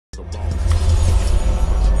Hustle,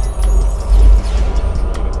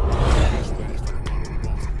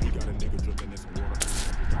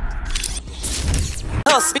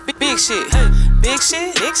 big shit, big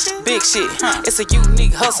shit, big shit, big shit. It's a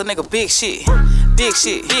unique hustle, nigga. Big shit, big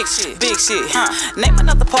shit, big shit, big shit. Name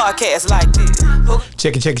another podcast like this.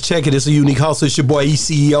 Check it. It's a unique hustle. It's your boy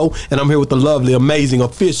ECEO, and I'm here with the lovely, amazing,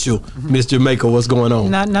 official Miss Jamaica. What's going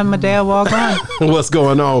on? Nothing. My dad walk on. What's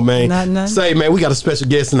going on, man? Nothing. Say, man, we got a special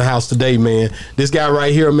guest in the house today, man. This guy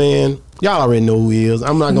right here, man. Y'all already know who he is.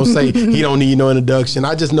 I'm not gonna say he don't need no introduction.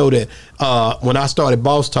 I just know that when I started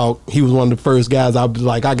Boss Talk, he was one of the first guys I was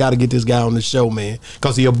like, I gotta get this guy on the show, man,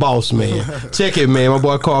 because he a boss, man. Check it, man. My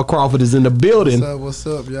boy Carl Crawford is in the building. What's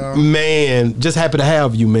up, y'all? Man, just happy to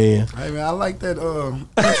have you, man. Hey, man, I like that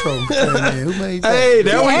intro. Man, who made that? Hey,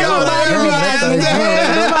 there we go.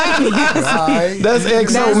 That's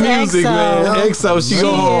EXO music, man. EXO, she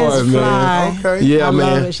go hard, man. Okay. Yeah, I man.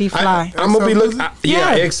 love it. She fly. I'm gonna be looking.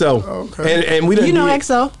 Yeah, EXO. Okay. And we didn't. You know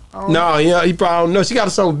EXO? No, yeah, you probably don't know. She got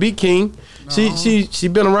a song with Beat King. She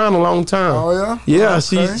been around a long time. Oh yeah. Yeah,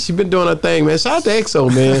 okay. she been doing her thing, man. Shout out to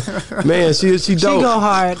EXO, man. Man, she dope. She go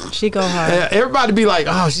hard. She go hard. Everybody be like,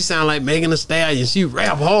 oh, she sound like Megan Thee Stallion. She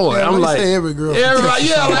rap hard. Yeah, I'm like, every girl. Everybody,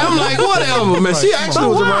 yeah. Like, I'm like, whatever, man. She actually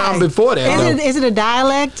was around before that. Is it a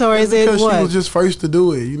dialect or is it because what? she was just first to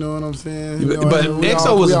do it. You know what I'm saying? You know, but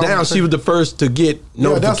EXO was down. She was the first to get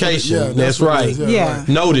notification. That's right. Yeah.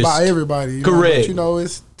 Noticed by everybody. Correct. But, you know,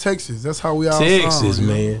 it's Texas. That's how we all Texas, sound,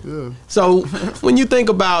 man. Yeah. So when you think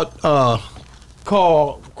about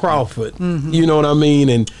Carl Crawford, you know what I mean,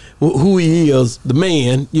 and who he is, the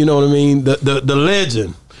man, you know what I mean, the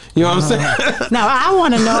legend. You know what I'm saying? Now I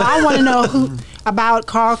want to know who about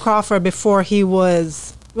Carl Crawford before he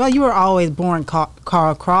was. Well, you were always born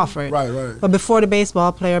Carl Crawford, Right. But before the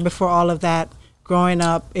baseball player, before all of that, growing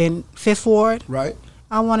up in Fifth Ward, Right.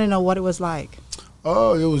 I want to know what it was like.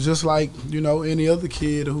 Oh, it was just like, you know, any other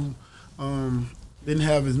kid who didn't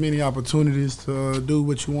have as many opportunities to do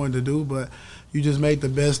what you wanted to do, but you just made the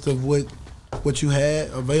best of what you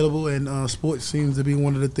had available, and sports seems to be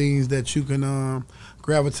one of the things that you can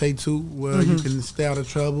gravitate to, where you can stay out of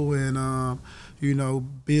trouble and, you know,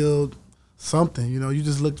 build something. You know, you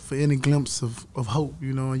just looked for any glimpse of hope,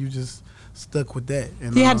 you know, and you just stuck with that.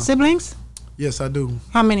 And, You had siblings? Yes, I do.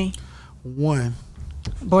 How many? One.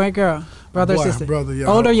 Boy or girl? Brother or sister? Brother, yeah.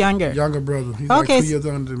 Older or younger? Younger brother. He's Okay, like 2 years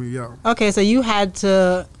under me, yeah. Okay, so you had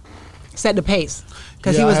to set the pace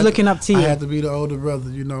because he was looking up to you. I had to be the older brother,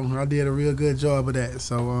 you know. I did a real good job of that.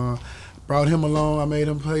 So brought him along. I made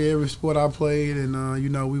him play every sport I played, and, you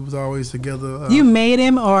know, we was always together. You made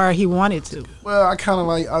him or he wanted to? Well, I kind of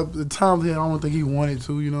like, at the times I don't think he wanted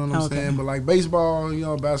to, you know what I'm saying? But like baseball, you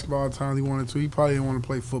know, basketball, at times he wanted to. He probably didn't want to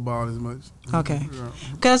play football as much. Okay.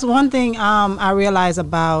 Because one thing I realize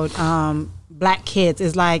about black kids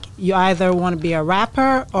is like you either want to be a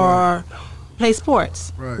rapper or play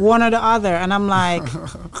sports. Right. One or the other. And I'm like,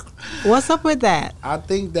 what's up with that? I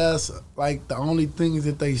think that's like the only things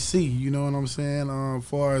that they see, you know what I'm saying? As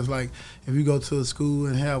far as like if you go to a school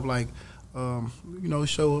and have like, you know,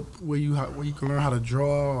 show up where you can learn how to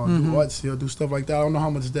draw or do artsy or do stuff like that. I don't know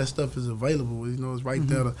how much that stuff is available. You know, it's right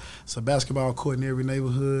there. It's a basketball court in every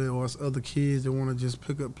neighborhood, or it's other kids that want to just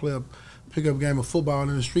pick up a game of football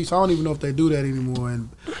in the streets. I don't even know if they do that anymore. And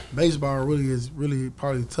baseball is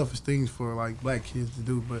probably the toughest things for like black kids to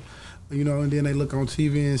do. But you know, and then they look on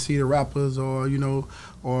TV and see the rappers, or you know,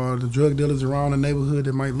 or the drug dealers around the neighborhood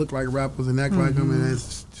that might look like rappers and act like them, and it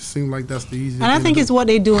just seems like that's the easiest. And I think it's what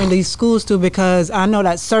they do in these schools too, because I know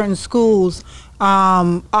that certain schools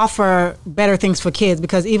offer better things for kids.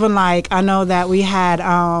 Because even like I know that we had.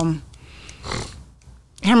 I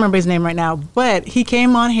can't remember his name right now, but he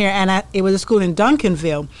came on here, and it was a school in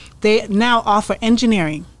Duncanville. They now offer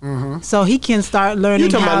engineering, so he can start learning.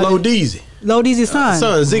 You talking about Lil Deezy? Lil Deezy's son.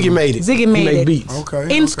 Ziggy made it. Ziggy made it. Beats.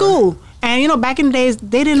 Okay. In school. And, you know, back in the days,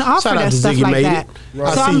 they didn't offer that stuff like that.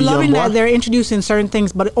 Right. So I'm loving that they're introducing certain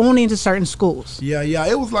things, but only into certain schools. Yeah,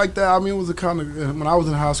 it was like that. I mean, it was a kind of, when I was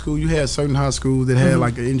in high school, you had certain high schools that had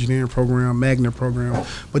like an engineering program, magnet program,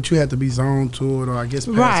 but you had to be zoned to it, or I guess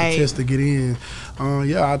pass a test to get in.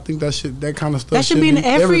 Yeah, I think that kind of stuff that should be in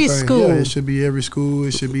every school. Yeah, it should be every school.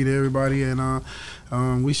 It should be to everybody, and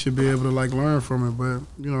we should be able to like learn from it. But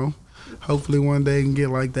you know, hopefully one day can get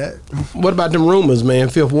like that. What about them rumors, man?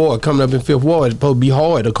 Fifth Ward coming up in Fifth Ward, it's supposed to be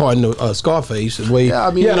hard according to Scarface. The way,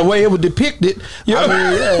 the way it was depicted. You know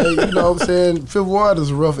what I'm saying? Fifth Ward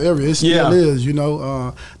is a rough area. It still is. You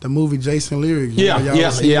know, the movie Jason Lyrics.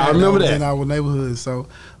 I remember that in our neighborhood. So.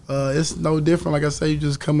 it's no different. Like I say, you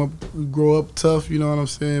just grow up tough. You know what I'm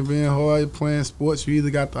saying? Being hard, playing sports. You either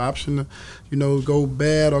got the option to, you know, go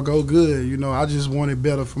bad or go good. You know, I just wanted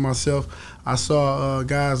better for myself. I saw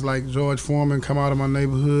guys like George Foreman come out of my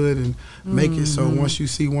neighborhood and make it. So once you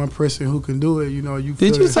see one person who can do it, you know, you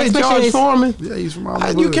feel Did you say George Foreman? Yeah, he's from my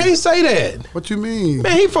You can't say that. What you mean?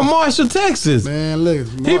 Man, he from Marshall, Texas. Man, look.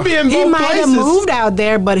 He be in both He might have places. moved out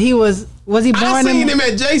there, but he was he born I seen him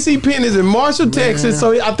at J.C. Penney's in Marshall, Texas,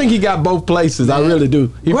 so I think he got both places. I really do.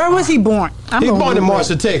 Where was he born? He born in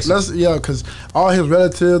Marshall, Texas. Because all his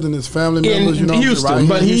relatives and his family members, In you know, Houston,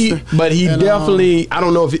 right here in but he And, definitely. I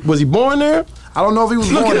don't know if was he born there. I don't know if he was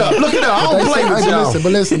Look born it up. there. Look it up. I don't play with y'all.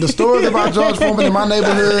 But listen, the stories about George Foreman in my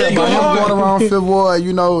neighborhood, about him going around Fifth Ward,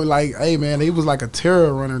 you know, like, hey man, he was like a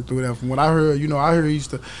terror running through that. From what I heard, you know, I heard he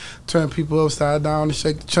used to turn people upside down and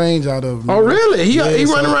shake the change out of them. Oh really? He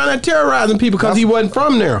so, running around there terrorizing people because he wasn't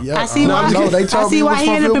from there. Yeah, I see why. they told I see me why he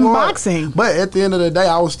ended up in Fifth Ward. boxing. But at the end of the day,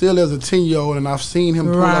 I was still as a 10-year-old, and I've seen him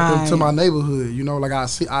pull up into my neighborhood. You know, like I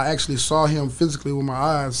actually saw him physically with my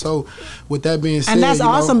eyes. So, with that being said, And that's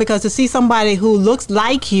awesome because to see somebody who looks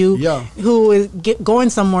like you, who is going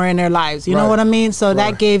somewhere in their lives, you know what I mean? So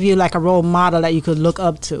that gave you like a role model that you could look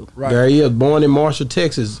up to. Right. There he is, born in Marshall,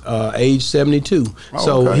 Texas, age 72.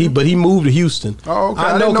 But he moved to Houston. Oh, okay.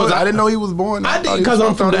 I didn't know he was born. I did because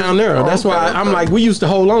I'm from down there. That's why I'm like, we used to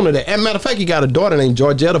hold on to that. As a matter of fact, he got a daughter named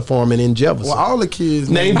Georgetta Foreman in Jefferson. Well, all the kids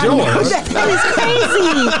named George. That is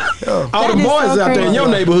crazy. All the boys out there in your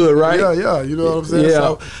neighborhood, right? Yeah, you know what I'm saying?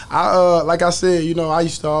 Yeah. So, like I said, you know, I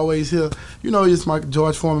used to always hear, you know, it's my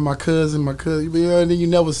George Foreman, my cousin, and then you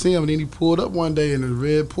never see him. And then he pulled up one day in a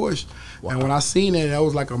red Porsche. Wow. And when I seen that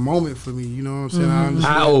was like a moment for me. You know what I'm saying? I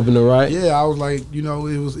understood. Eye opener, right? Yeah, I was like, you know,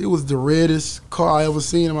 it was the reddest car I ever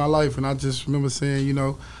seen in my life, and I just remember saying, you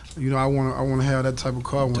know, I want to have that type of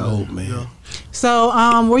car. Dope, man. Yeah.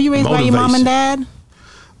 So, were you raised by your mom and dad?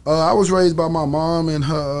 I was raised by my mom and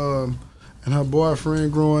her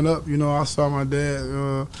boyfriend growing up. You know, I saw my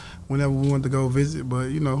dad whenever we went to go visit,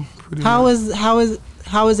 but you know, pretty much.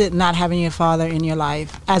 How is it not having your father in your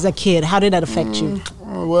life as a kid? How did that affect you?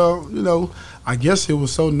 Well, you know, I guess it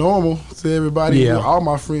was so normal to everybody. Yeah. You know, all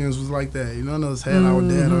my friends was like that. You know, none of us had our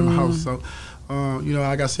dad in the house. So, you know,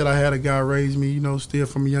 like I said, I had a guy raise me, you know, still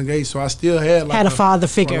from a young age. So I still had a father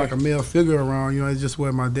figure. Like a male figure around, you know, it's just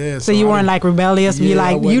what my dad. So you weren't like rebellious, be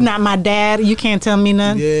like, you not my dad, you can't tell me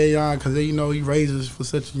nothing? Yeah, because, you know, he raises for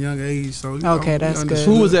such a young age. So, you okay, know, that's good.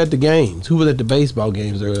 Who was at the games? Who was at the baseball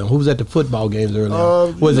games earlier? Who was at the football games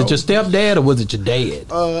earlier? Was it your stepdad or was it your dad?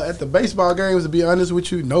 At the baseball games, to be honest with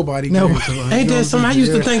you, nobody came to us. Ain't that something? I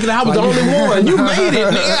used to think that I was the only one. You made it,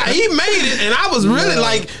 nigga. He made it, and I was really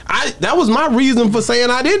like, that was my reason for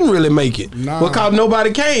saying I didn't really make it. Because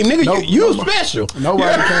nobody came. Nigga, you special.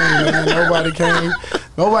 Nobody came, man. Nobody came.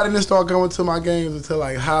 Nobody didn't start coming to my games until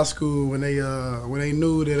like high school when they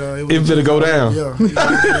knew that it was gonna go down. Yeah.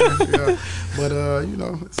 But you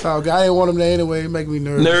know, it's all good. I didn't want them there anyway. It make me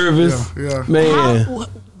nervous. Nervous? Man.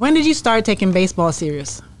 When did you start taking baseball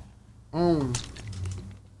serious?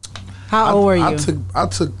 How old were you? I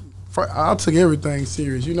took everything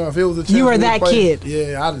serious. You know, if it was a chance you were that kid.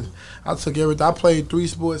 Yeah, I took everything. I played 3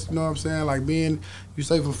 sports. You know what I'm saying? Like you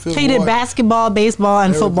say from fifth. So you did basketball, baseball,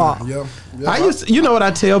 and football. Yeah. You know what I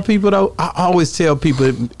tell people though? I always tell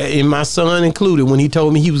people, and my son included, when he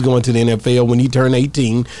told me he was going to the NFL when he turned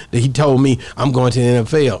 18, that he told me I'm going to the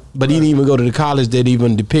NFL. But he didn't even go to the college that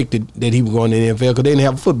even depicted that he was going to the NFL because they didn't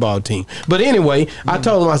have a football team. But anyway, I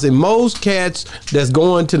told him, I said, most cats that's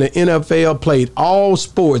going to the NFL played all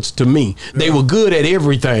sports to me. They were good at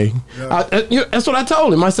everything. That's what I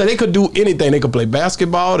told him. I said they could do anything. They could play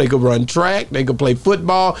basketball, they could run track, they could play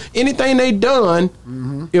football, anything they done,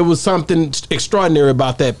 it was something extraordinary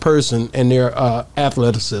about that person and their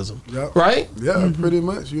athleticism. Right? Yeah, pretty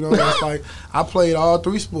much. You know, it's like I played all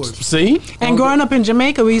 3 sports. See? And growing up in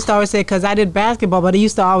Jamaica, we used to always say, because I did basketball, but I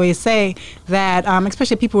used to always say that,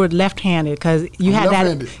 especially people with left-handed, because you had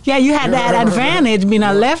that. Yeah, you had that advantage being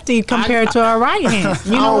a lefty compared to a right hand.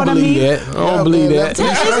 You know what I mean? I don't believe that. Isn't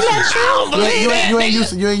that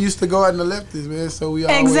true? You ain't used to go out in the lefties, man. So we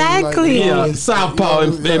always exactly. Southpaw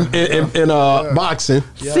in boxing.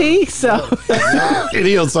 See, so it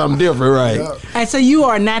is something different, right? And so you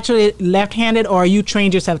are naturally left-handed, or you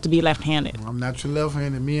trained yourself to be left-handed? I'm naturally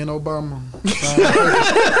left-handed. Me and Obama.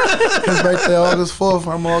 His birthday August 4th.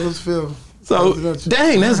 I'm August 5th. So,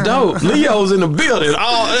 dang, that's dope. Leo's in the building. We're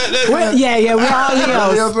all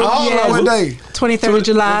Leos. What day? 23rd of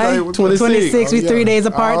July, 26th. We 3 days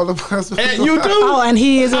apart. And you too? Oh, and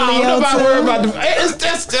he is a Leo nobody too. worry about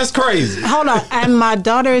that's crazy. Hold on. And my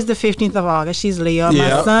daughter is the 15th of August. She's Leo.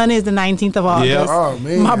 Yeah. My son is the 19th of August. Yeah. Oh,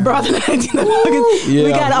 man. My brother, the 19th of August. Yeah. We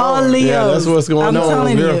got all Leos. Yeah, that's what's going on. I'm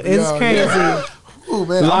telling you, Yeah. it's crazy. Ooh,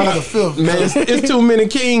 man, I'm the fifth. Man, it's too many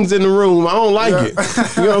kings in the room. I don't like it.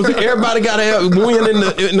 You know what I'm saying? Everybody got to have win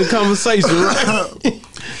in the conversation, right?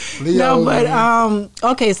 No,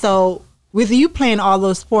 but okay, so with you playing all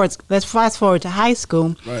those sports, let's fast forward to high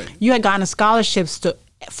school. Right. You had gotten scholarships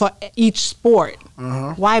for each sport.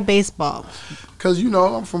 Why baseball? Because, you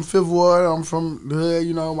know, I'm from Fifth Ward. I'm from the hood.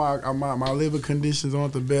 You know, my living conditions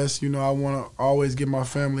aren't the best. You know, I want to always get my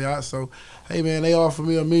family out. So, hey, man, they offered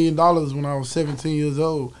me $1 million when I was 17 years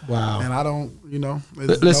old. Wow. And I don't, you know.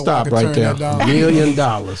 Let's stop right there. $1 million.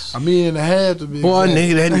 $1.5 million to be. Boy,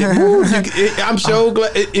 nigga, I'm so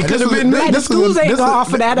glad. It could have been me. The schools ain't going to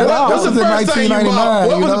offer that at all. This was in 1999.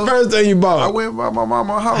 What was the first thing you bought? I went and bought my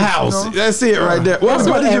mama a house. You know? That's it right there.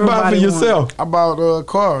 What did you buy for yourself? I bought a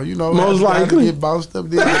car, you know. Most likely. Get bossed up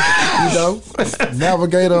there, you know.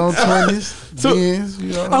 Navigator on 20s, Benz,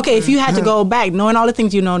 you know. Okay, if you had to go back, knowing all the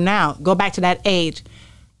things you know now, go back to that age,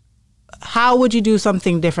 how would you do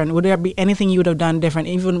something different? Would there be anything you would have done different,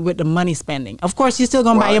 even with the money spending? Of course, you're still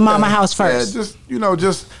going to buy your mama house first. Yeah,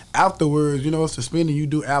 just afterwards, you know, it's the spending you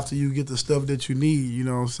do after you get the stuff that you need, you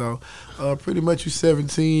know. So, pretty much you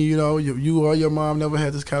 17, you know, you or your mom never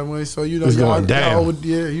had this kind of money. So, you know, it's going down.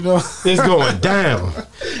 You know. It's going down.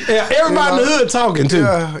 Yeah, everybody in the hood talking too.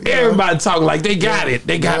 Yeah. Everybody talking like they got it.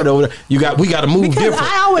 They got it over there. We got to move different.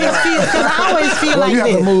 I always feel like you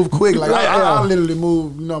this. have to move quick. Like I literally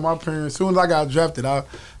moved. You know, my parents. As soon as I got drafted, I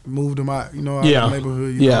moved them out. You know, out of the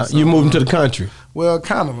neighborhood. You know, so, you moved them to the country. Well,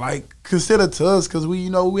 kind of like considered to us because we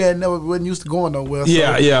wasn't used to going nowhere.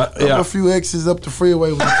 So a few exits up the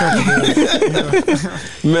freeway was comfortable.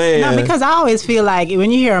 Man, no, because I always feel like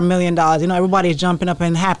when you hear $1 million, you know, everybody's jumping up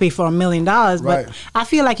and happy for $1 million. But I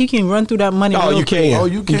feel like you can run through that money. Oh, you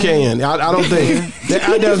can. You can. I don't think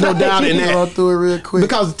there's no doubt in that. Run through it real quick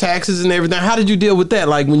because of taxes and everything. How did you deal with that?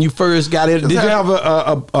 Like when you first got it, did you have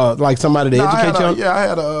a like somebody to educate you? Yeah, I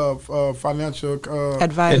had a financial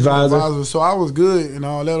advisor. So I was good in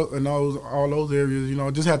all that, in all those areas. You know,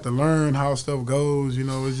 just had to learn how stuff goes. You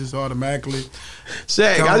know, it's just automatically.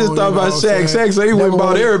 Shaq, I just thought about Shaq. Shaq said he went and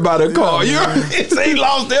bought everybody a car. You know, he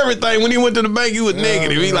lost everything when he went to the bank. He was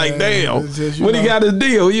negative. He like, damn, when he got his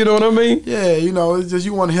deal. You know what I mean? Yeah, you know, it's just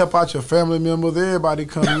you want to help out your family members. Everybody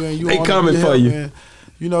coming in. They coming for you. Man.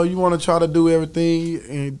 You know, you want to try to do everything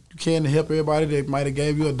and you can to help everybody that might have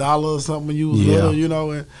gave you $1 or something when you was little. You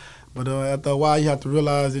know, but after a while, you have to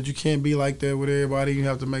realize that you can't be like that with everybody. You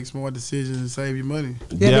have to make smart decisions and save your money.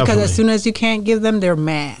 Yeah, because as soon as you can't give them, they're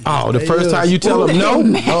mad. Oh, the first time you tell them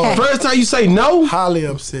no? First time you say no? Highly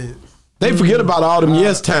upset. They forget about all them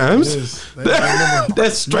yes times.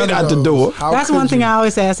 That's straight out the door. That's one thing I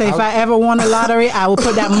always say. I say, if I ever won a lottery, I would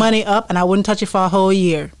put that money up and I wouldn't touch it for a whole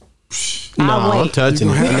year. No, I'm touching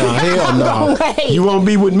it. No, hell no. You won't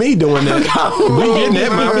be with me doing that. We getting that,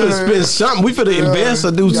 man. I'm going to spend something. We finna invest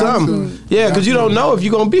or do something. Yeah, because you don't know if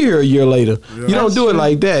you're going to be here a year later. You don't do it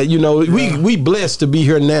like that. You know, we blessed to be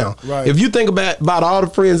here now. If you think about all the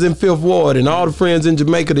friends in Fifth Ward and all the friends in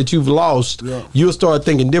Jamaica that you've lost, you'll start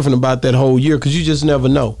thinking different about that whole year because you just never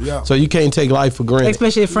know. So you can't take life for granted.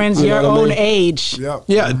 Especially friends your own age.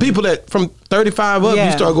 Yeah, people that from 35 up,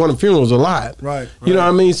 you start going to funerals a lot. You know what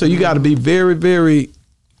I mean? So you got to be very, very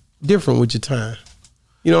different with your time.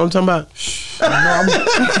 You know what I'm talking about?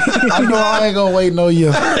 I know I ain't gonna wait no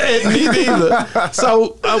year. Me neither.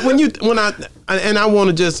 So I want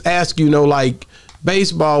to just ask you, know, like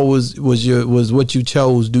baseball was what you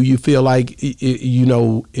chose. Do you feel like you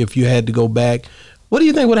know, if you had to go back? What do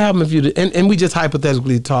you think would happen if you did, and we just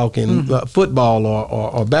hypothetically talking football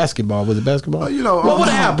or basketball? Was it basketball? You know, what would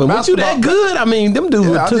happen? Was you that good? I mean, them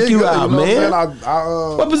dudes took you out, man.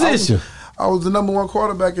 What position? I was the number 1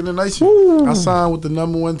 quarterback in the nation. Ooh. I signed with the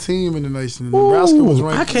number 1 team in the nation. Nebraska was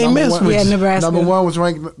ranked. I can't mess with you. Nebraska. Number 1 was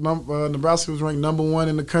ranked. Nebraska was ranked number 1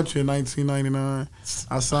 in the country in 1999.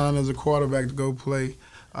 I signed as a quarterback to go play.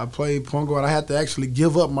 I played point guard. I had to actually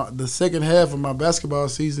give up the second half of my basketball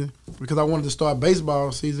season because I wanted to start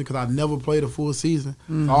baseball season because I never played a full season.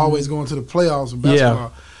 I always going to the playoffs in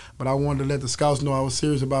basketball. But I wanted to let the scouts know I was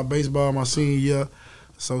serious about baseball my senior year.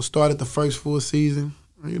 So started the first full season,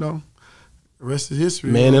 you know. the rest is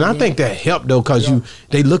history. Man, and I think that helped though, cause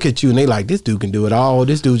they look at you and they like, this dude can do it all.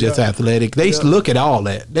 This dude just athletic. They look at all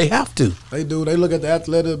that. They have to. They do. They look at the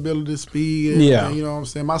athletic ability, speed. And, and, you know what I'm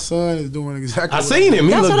saying. My son is doing exactly. I seen him.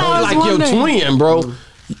 He looked like your twin, bro.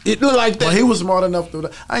 It looked like that. Well, he was smart enough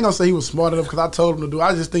to. I ain't gonna say he was smart enough because I told him to do.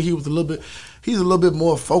 I just think he was a little bit. He's a little bit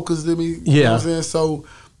more focused than me. You know what I'm saying?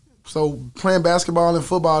 So playing basketball and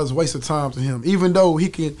football is a waste of time to him. Even though he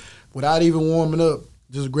can, without even warming up,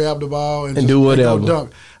 just grab the ball and do whatever. Go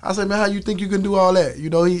dunk. I said, man, how you think you can do all that? You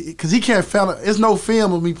know, because he can't film. There's no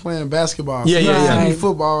film of me playing basketball. So he see me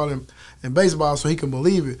football and baseball, so he can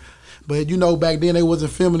believe it. But you know, back then they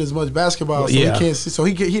wasn't filming as much basketball, so he can't see. So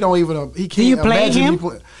he don't even he can't imagine me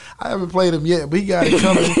play. I haven't played him yet, but he got it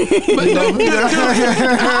coming.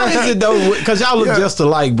 How is it though? Because y'all look just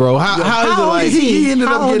alike, bro. How is it like? He ended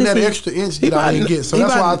up getting that extra inch that I didn't get. So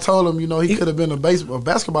that's why I told him, you know, he could have been a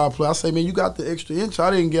basketball player. I say, man, you got the extra inch I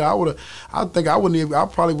didn't get. I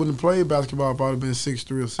probably wouldn't have played basketball if I'd have been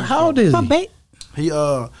 6'3" or 6'4". How old is he?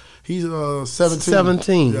 He's 17.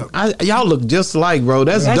 17. Yep. Y'all look just like, bro.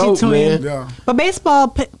 That's dope, man. Yeah. But baseball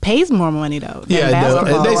pays more money, though. Yeah,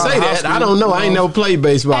 they say that. I don't know. I ain't never played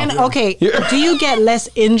baseball. And, okay, do you get less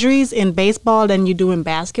injuries in baseball than you do in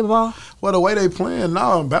basketball? Well, the way they playing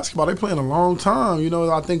now in basketball, they playing a long time. You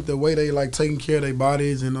know, I think the way they like taking care of their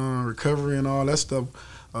bodies and recovery and all that stuff.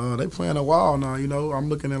 They playing a while now, you know. I'm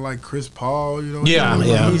looking at like Chris Paul, you know.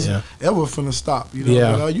 He's ever finna stop, you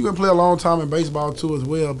know. But, you can play a long time in baseball too as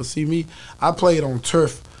well. But see me, I played on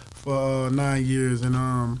turf for 9 years,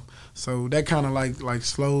 and so that kind of like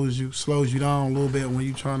slows you down a little bit when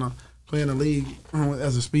you trying to play in the league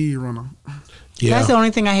as a speed runner. Yeah. That's the only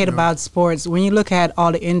thing I hate about sports. When you look at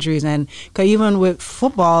all the injuries, and cause even with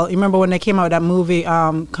football, you remember when they came out with that movie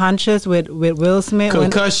Conscious with Will Smith?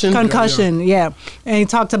 Concussion, yeah. And he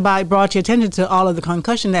talked about, brought your attention to all of the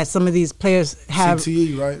concussion that some of these players have.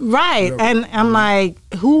 CTE, right? Right. Yeah. And I'm like,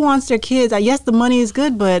 who wants their kids? Yes, the money is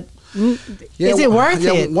good, but is it worth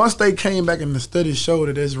it? Once they came back and the studies showed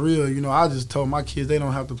that it's real, you know, I just told my kids they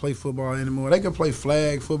don't have to play football anymore. They can play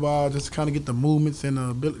flag football just to kind of get the movements and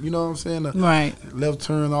the, you know what I'm saying? The left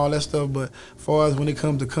turn, all that stuff. But as far as when it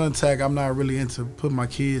comes to contact, I'm not really into putting my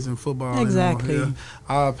kids in football exactly anymore.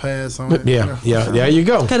 Yeah, I'll pass on it. There you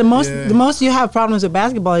go. Because the most you have problems with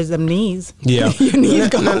basketball is them knees. Yeah. Your knees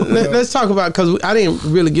go. Let's talk about, because I didn't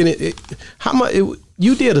really get it. How much...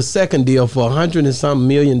 You did a second deal for $100 and some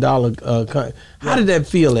million. How did that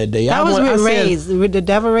feel that day? That was with Rays, with the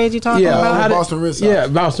Devil Rays you talking about? Boston Red Sox. Yeah,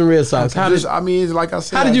 Boston Red Sox. Like I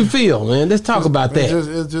said. How did you feel, man? Let's talk about that.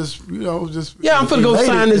 It's just, you know, I'm finna go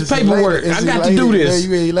sign this paperwork. I got to do this.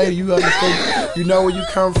 You understand? You know where you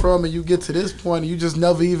come from, and you get to this point, and you just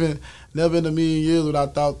never in a million years would I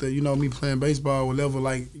thought that, you know, me playing baseball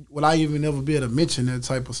would I even never be able to mention that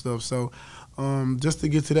type of stuff. So. Just to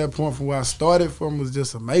get to that point from where I started from was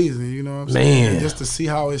just amazing, you know what I'm saying? And just to see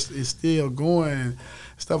how it's still going and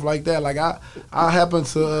stuff like that. Like I happened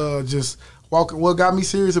to just walk. What got me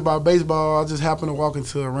serious about baseball, I just happened to walk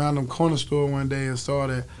into a random corner store one day and saw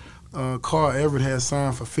that Carl Everett had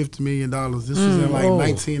signed for $50 million. This was in like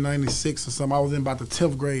 1996 or something. I was in about the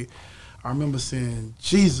 10th grade. I remember saying,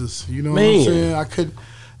 Jesus, you know what I'm saying? I couldn't.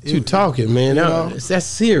 You talking, man? That's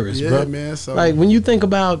serious, bro. Yeah, man. So, like when you think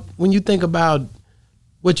about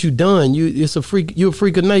what you done, you're a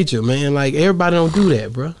freak of nature, man. Like everybody don't do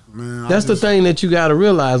that, bro. Man, that's the thing that you got to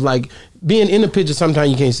realize. Like being in the picture, sometimes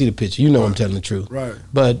you can't see the picture. You know, I'm telling the truth. Right.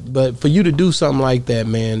 But for you to do something like that,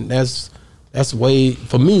 man, that's way,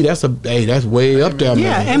 for me. That's way up there, man.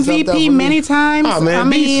 Yeah, MVP many times. Oh man,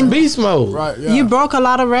 beast mode. Right. Yeah. You broke a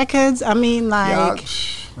lot of records. I mean, like.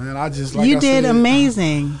 Man, I just you did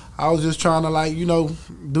amazing. I was just trying to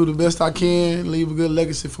do the best I can, leave a good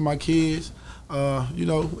legacy for my kids. You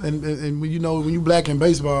know, and when you black in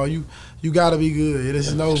baseball, you gotta be good.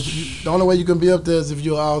 The only way you can be up there is if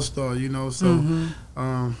you're an all-star. You know, so and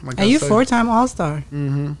you're 4-time all-star.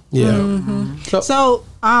 Mm-hmm. Yeah. Mm-hmm. So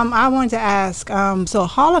I wanted to ask. So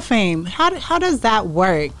Hall of Fame, how does that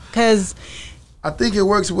work? Because I think it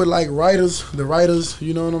works with writers. The writers,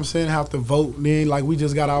 you know what I'm saying, have to vote. Then we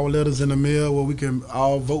just got our letters in the mail where we can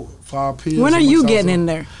all vote for our peers. When are you getting in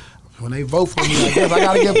there? When they vote for me, I guess I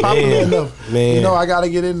gotta get popular enough. Man. You know, I gotta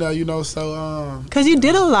get in there. You know, so because you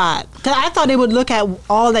did a lot. Because I thought they would look at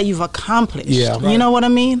all that you've accomplished. Yeah, right. You know what I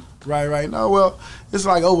mean? Right. No, well, it's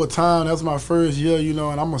over time. That's my first year, you know,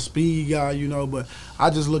 and I'm a speed guy, you know, but I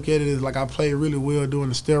just look at it as I played really well during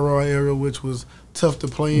the steroid era, which was tough to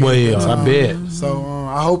play in. Well, I bet. So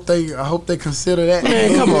I hope they consider that.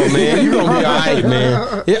 Man, come on, man. You gonna be all right,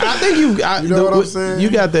 man. Yeah, I think you know what I'm saying? You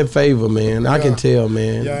got that favor, man. I can tell,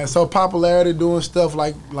 man. Yeah, so popularity, doing stuff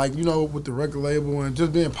like you know, with the record label and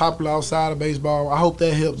just being popular outside of baseball, I hope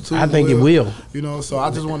that helps too. I think it will. You know, so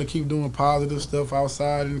I just want to keep doing positive stuff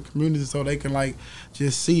outside in the community so they can like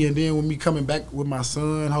just see. And then with me coming back with my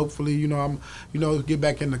son, hopefully, you know, I'm get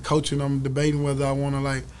back into coaching. I'm debating whether I want to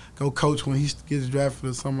like go coach when he gets drafted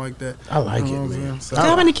or something like that. I like it, man. So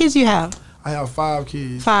how many kids you have? I have 5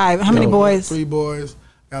 kids. 5. How many boys? 3 boys.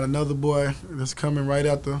 Got another boy that's coming right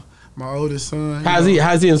after my oldest son. How's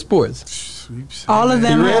he in sports? All of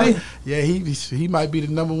them. He ready? Yeah, he might be the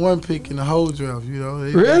 #1 pick in the whole draft. You know.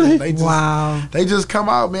 Really? They just come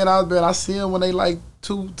out, man. I see them when they like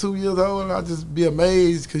 2 years old, and I just be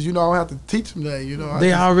amazed because you know I don't have to teach them that. You know.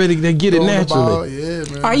 They get it naturally. Yeah,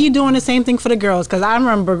 man. Are you doing the same thing for the girls? Because I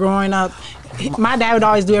remember growing up, my dad would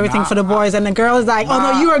always do everything for the boys, and the girls like, oh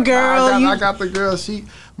no, you're a girl. I got the girls.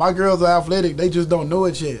 My girls are athletic. They just don't know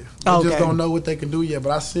it yet. They just don't know what they can do yet. But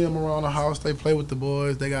I see them around the house. They play with the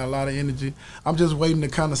boys. They got a lot of energy. I'm just waiting to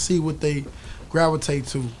kind of see what they gravitate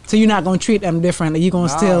to. So you're not gonna treat them differently. You're gonna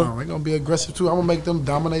still. They're gonna be aggressive too. I'm gonna make them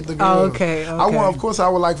dominate the girls. Oh, okay. Of course, I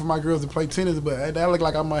would like for my girls to play tennis, but that look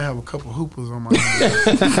like I might have a couple hoopers on my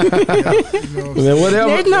hands. You know whatever.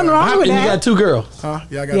 There's nothing wrong with that. You got 2 girls. Huh?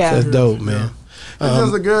 Yeah, I got 2 That's girls. dope, man. It's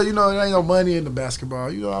just a girl, you know. There ain't no money in the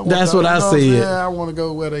basketball. You know, that's what I see. I want to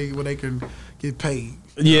go where they can get paid.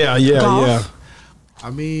 Yeah. I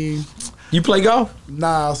mean, you play golf?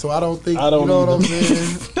 Nah, so I don't think. I don't you know what I'm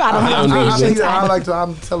saying?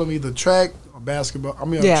 I'm telling either track or basketball. I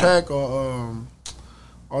mean, track or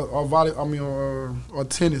volley. I mean, or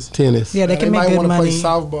tennis. Tennis. Yeah, they can make good money. They might want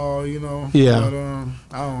to play softball. You know. Yeah. But,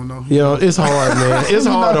 I don't know. You know, it's hard, man. It's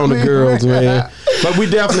hard on the girls, man. But we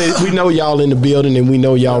know y'all in the building and we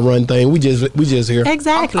know y'all run things. We just here.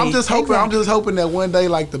 Exactly. I'm just hoping that one day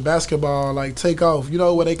like the basketball like take off. You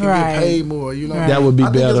know, where they can get paid more. You know, that would be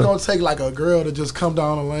better. I think it's gonna take like a girl to just come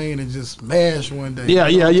down the lane and just smash one day.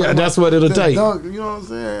 Yeah. That's what it'll take. Dunk, you know what I'm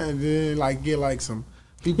saying? And then like get like some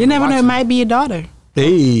people. You never know. It might be your daughter.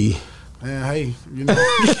 Hey. Man, hey, you know.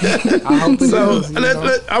 I hope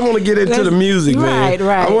I want to get into the music, man.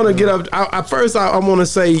 Right. I want to get up. I want to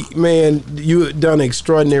say, man, you done an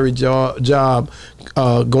extraordinary job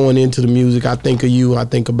going into the music. I think of you. I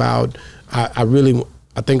think about. I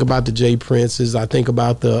think about the J Princes. I think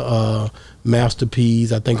about the Master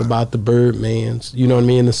P's. I think about the Birdmans. You know what I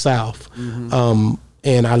mean? In the South. Mm-hmm.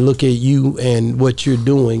 And I look at you and what you're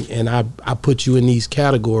doing, and I put you in these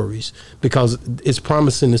categories because it's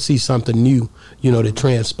promising to see something new, you know, that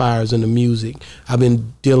transpires in the music. I've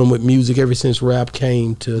been dealing with music ever since rap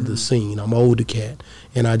came to the scene. I'm an older cat,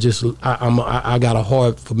 and I got a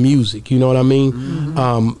heart for music. You know what I mean?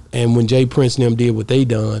 Mm-hmm. And when J Prince and them did what they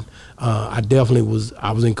done, I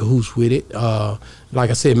was in cahoots with it. Like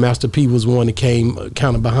I said, Master P was one that came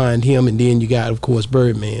kind of behind him, and then you got, of course,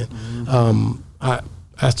 Birdman. Mm-hmm.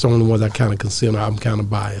 That's the only ones I kind of consider. I'm kind of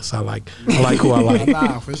biased. I like who I like.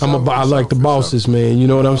 I like the bosses, man. You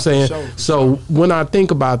know what I'm saying? So when I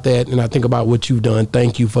think about that and I think about what you've done,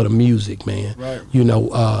 thank you for the music, man. Right. You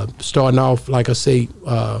know, starting off, like I say,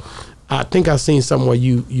 I think I seen somewhere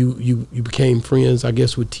you became friends, I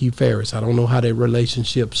guess, with T. Farris. I don't know how that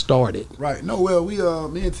relationship started. Right. No, well,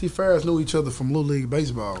 me and T. Farris knew each other from Little League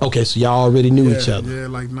Baseball. Okay, so y'all already knew each other. Yeah,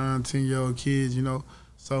 like 9, 10-year-old kids, you know.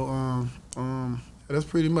 So that's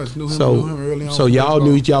pretty much knew him early on. So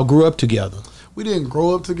y'all grew up together. We didn't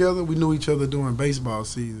grow up together. We knew each other during baseball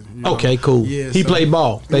season. You know? Okay, cool. Yeah, he played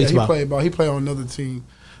ball, baseball. Yeah, he played ball. He played on another team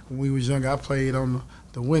when we was younger. I played on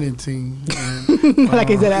the winning team. And, like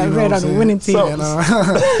I said, I played on the winning team.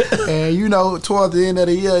 And you know, towards the end of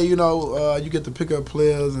the year, you know, you get to pick up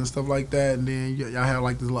players and stuff like that, and then y'all have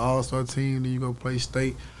like this little all-star team. Then you go play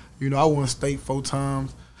state. You know, I won state 4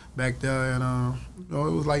 times back there, and you know,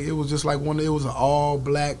 it was just like it was an all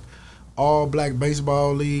black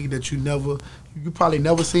baseball league that you probably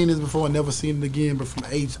never seen this before and never seen it again. But from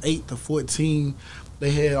age 8 to 14,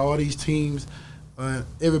 they had all these teams.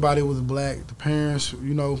 Everybody was black. The parents,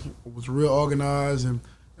 you know, was real organized and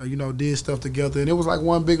you know, did stuff together, and it was like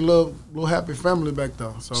one big little happy family back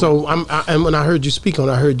there. So and when I heard you speak on,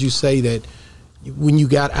 I heard you say that when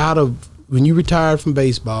you retired from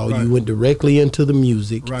baseball, you went directly into the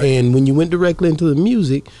music. Right. And when you went directly into the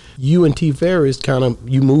music, you and T. Farris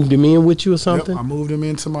you moved him in with you or something? Yep, I moved him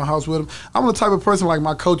into my house with him. I'm the type of person like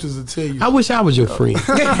my coaches will tell you. I wish I was your friend.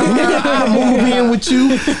 I move in with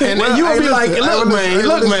you, and then you would be like, look,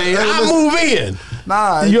 man, I move in.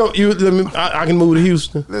 Nah. I can move to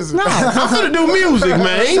Houston. Listen. No. I'm finna do music,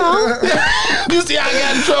 man. You see I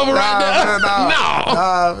got in trouble right now?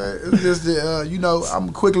 Nah, man. It's just that, I'm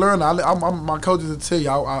a quick learner. I'm my coaches will tell you,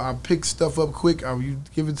 I pick stuff up quick. You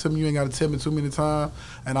give it to me, you ain't got to tell me too many times,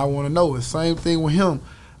 and I want to know it. Same thing with him.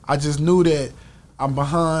 I just knew that I'm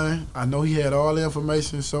behind. I know he had all the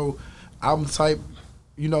information, so I'm type,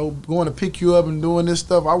 going to pick you up and doing this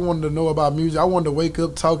stuff. I wanted to know about music. I wanted to wake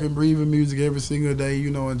up talking, breathing music every single day,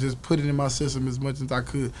 and just put it in my system as much as I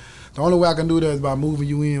could. The only way I can do that is by moving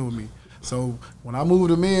you in with me. So when I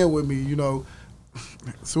moved them in with me,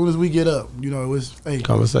 as soon as we get up, it's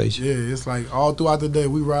conversation. Yeah, it's like all throughout the day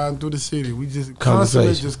we riding through the city. We just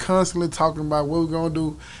constantly talking about what we're gonna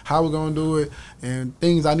do, how we're gonna do it, and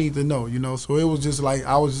things I need to know. So it was just like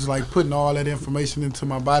I was just like putting all that information into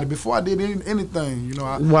my body before I did anything.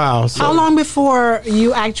 Wow. So how long before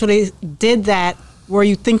you actually did that were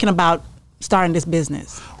you thinking about starting this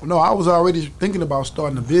business? No, I was already thinking about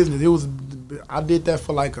starting a business. I did that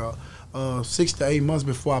for like 6 to 8 months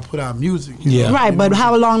before I put out music. Right, but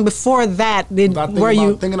how long before that were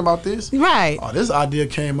you thinking about this? Right. Oh, this idea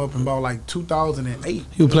came up in about like 2008.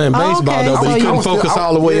 He was playing baseball though, but he couldn't focus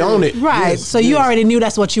all the way on it. Right. Yes, so you already knew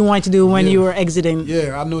that's what you wanted to do when you were exiting.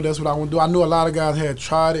 Yeah, I knew that's what I wanted to do. I knew a lot of guys had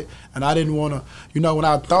tried it, and I didn't want to. When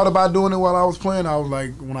I thought about doing it while I was playing, I was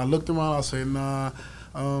like, when I looked around, I said, nah.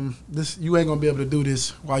 You ain't gonna be able to do this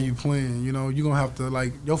while you playing. You're gonna have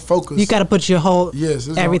to your focus. You got to put your whole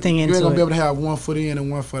everything into it. You ain't gonna be able to have one foot in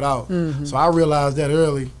and one foot out. Mm-hmm. So I realized that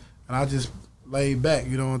early, and I just laid back,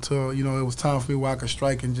 until it was time for me where I could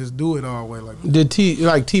strike and just do it all the way. Did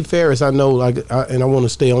T Farris? I know, and I want to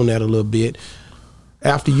stay on that a little bit.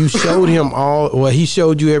 After you showed him he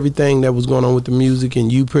showed you everything that was going on with the music,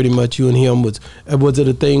 and you and him was it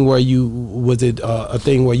a thing where you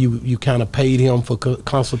kind of paid him for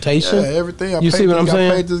consultation? Yeah, everything. You see what I'm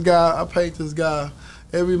saying? I paid this guy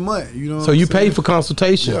every month. So you paid for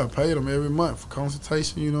consultation? Yeah, I paid him every month for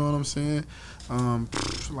consultation. You know what I'm saying?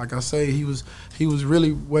 Like I say, he was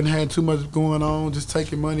wasn't had too much going on, just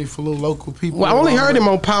taking money for little local people. Well, I only heard him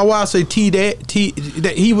on Power Wow say Power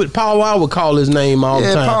Wow would call his name all the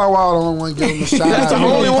time. Yeah, Power Wow the only one give him a shout. That's the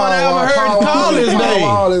only one I ever heard call his name. Power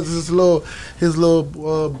Wow is his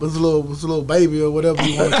little baby or whatever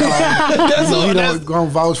you want to call him. He don't gonna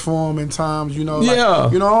vouch for him in times. The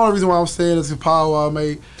only reason why I'm saying is because Power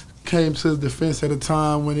Wow came to his defense at a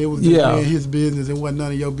time when it was just his business and wasn't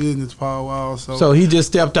none of your business, Power Wow. So he just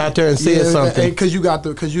stepped out there and said something. Because you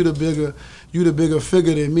the bigger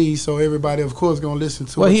figure than me, so everybody of course gonna listen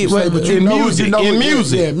to what you say. But in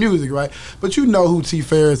music, right? But you know who T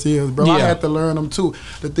Farris is, bro. I had to learn him too.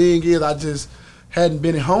 The thing is, I just hadn't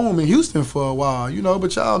been at home in Houston for a while,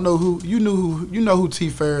 But y'all know who who T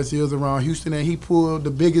Farris is around Houston, and he pulled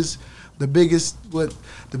the biggest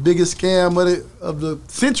scam of the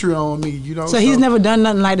century on me, So he's never done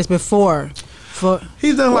nothing like this before.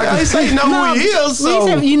 He's done I say know who he is. So.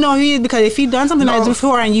 Said, he is, because if he'd done something like this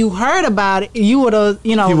before and you heard about it, you would have,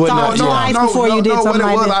 thought twice before you did something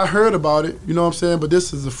like that. I heard about it, you know what I'm saying? But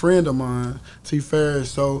this is a friend of mine, T Farris.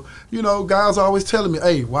 So, guys are always telling me,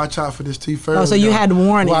 hey, watch out for this T Farris. Oh, so you had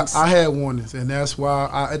warnings. I had warnings, and that's why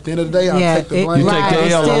at the end of the day, I take the blame. You take the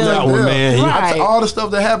L on that one, man. Right. All the stuff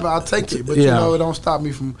that happened, I take it. But, it don't stop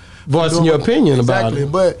me from voicing your opinion about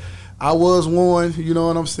it. But I was warned, you know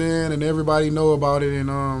what I'm saying, and everybody know about it, and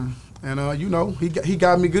he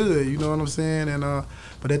got me good, you know what I'm saying, and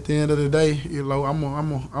but at the end of the day, I'm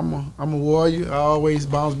a warrior. I always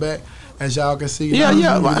bounce back, as y'all can see. Yeah. You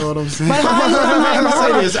know what I'm saying. But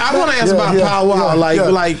I want to ask about Power Wow.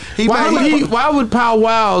 Why would Power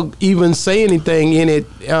Wow even say anything in it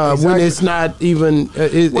when it's not even?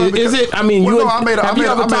 Is it? I mean, I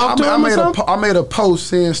made a post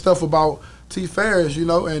saying stuff about T Farris, and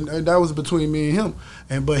that was between me and him.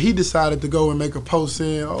 But he decided to go and make a post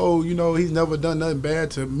saying, he's never done nothing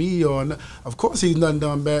bad to me, of course he's he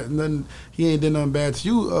ain't done nothing bad to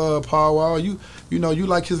you, Power Wow. You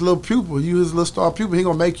like his little pupil, his little star pupil. He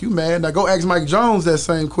gonna make you mad. Now go ask Mike Jones that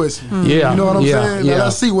same question. Yeah, you know what I'm saying. Yeah. Now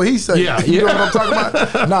let's see what he say. Yeah, you know what I'm talking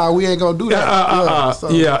about. Nah, we ain't gonna do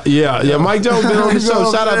that. Yeah. Mike Jones been on the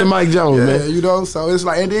show. Shout out to Mike Jones, man. So it's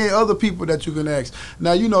like, and then other people that you can ask.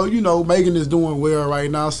 Now Meagan is doing well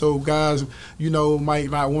right now, so guys, might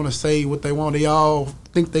not want to say what they want. They all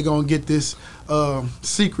think they're gonna get this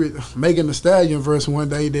secret Megan Thee Stallion verse one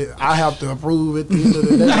day that I have to approve at the end of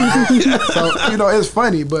the day. So it's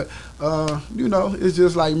funny, but it's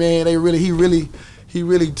just like, man, he really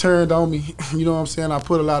turned on me. You know what I'm saying? I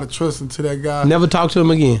put a lot of trust into that guy. Never talked to him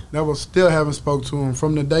again. Still haven't spoke to him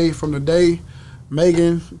from the day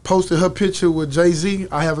Megan posted her picture with Jay-Z.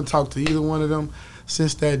 I haven't talked to either one of them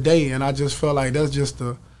since that day, and I just felt like that's just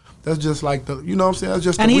like the, you know what I'm saying? That's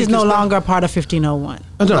just. And he's no longer a part of 1501.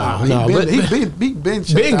 No, he been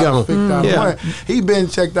checked out. He been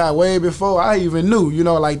checked out way before I even knew. You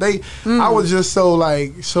know, like I was just so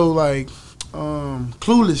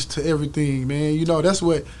clueless to everything, man. You know, that's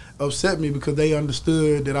what upset me, because they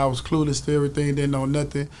understood that I was clueless to everything, didn't know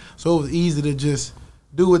nothing. So it was easy to just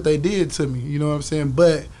do what they did to me. You know what I'm saying?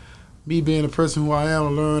 But me being the person who I am, I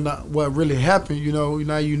learned what really happened. You know,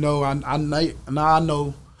 now you know. I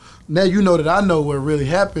know. Now you know that I know what really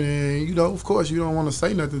happened, and you know, of course, you don't want to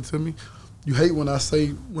say nothing to me. You hate when I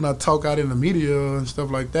talk out in the media and stuff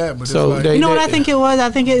like that. But so it's like, you know what I think it was? I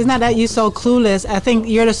think it's not that you're so clueless. I think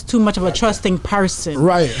you're just too much of a trusting person.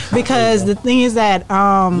 Right. Because the thing is that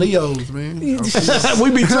Leos, man. we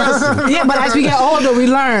be trusting. Yeah, but as we get older, we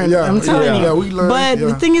learn. Yeah, I'm telling you. Yeah, we learn. But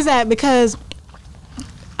the thing is that because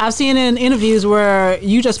I've seen in interviews where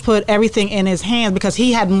you just put everything in his hands because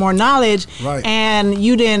he had more knowledge, right, and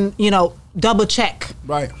you didn't, double check.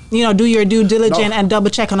 Right. Do your due diligence and double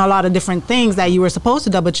check on a lot of different things that you were supposed to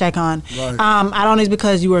double check on. Right. I don't know, it's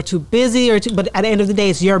because you were too busy but at the end of the day,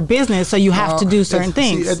 it's your business, so you have to do certain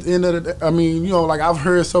things. See, at the end of the day, I mean, like I've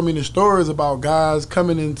heard so many stories about guys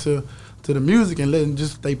coming into the music and letting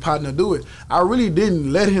just they partner do it. I really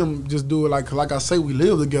didn't let him just do it like I say, we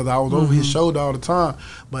live together. I was over his shoulder all the time,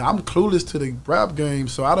 but I'm clueless to the rap game,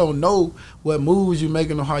 so I don't know what moves you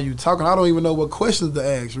making or how you talking. I don't even know what questions to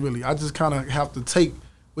ask, really. I just kind of have to take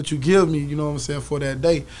what you give me, you know what I'm saying, for that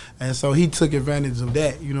day. And so he took advantage of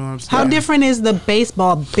that, you know what I'm saying. How different is the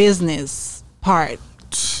baseball business part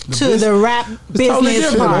the rap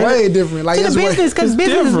business part? Way different. Like, to the business, because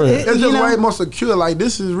business, it's just way more secure. Like,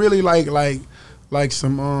 this is really like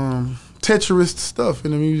some Tetris stuff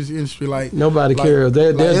in the music industry. Like, nobody cares.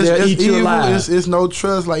 They'll eat you alive. It's no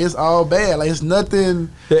trust. Like, it's all bad. Like, it's nothing.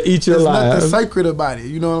 They eat you alive. Nothing sacred about it.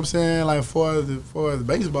 You know what I'm saying? Like, for as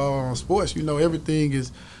baseball and sports, everything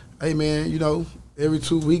is, hey man, every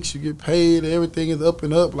 2 weeks you get paid. Everything is up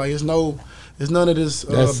and up. Like, it's none of this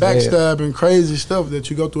backstab and crazy stuff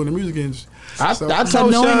that you go through in the music industry. I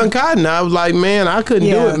told Sean Cotton, I was like, man, I couldn't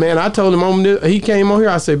do it, man. I told him he came on here.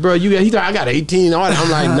 I said, bro, he thought I got 18 on it.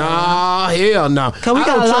 I'm like, nah, hell no. I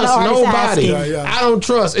don't trust nobody. I don't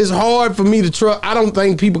trust. It's hard for me to trust. I don't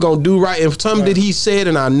think people gonna do right. And something that he said,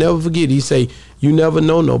 and I'll never forget. He say, you never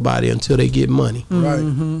know nobody until they get money. Right.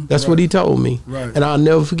 That's what he told me. Right. And I'll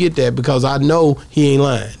never forget that, because I know he ain't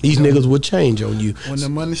lying. These niggas will change on you. When the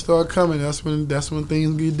money start coming, that's when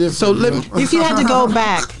things get different. So if you had to go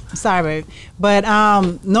back, sorry, but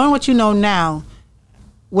knowing what you know now,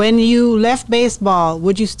 when you left baseball,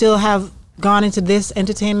 would you still have gone into this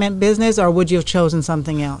entertainment business, or would you have chosen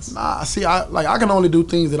something else? Nah, see, I can only do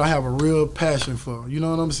things that I have a real passion for. You know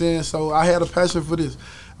what I'm saying? So I had a passion for this.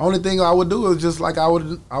 Only thing I would do is just like I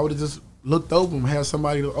would have just looked over him, have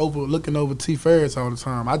somebody looking over T. Farris all the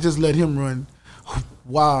time. I just let him run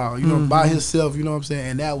wild, by himself, you know what I'm saying?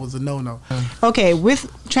 And that was a no-no. Okay,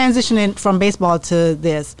 with transitioning from baseball to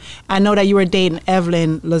this, I know that you were dating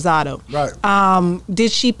Evelyn Lozado. Right.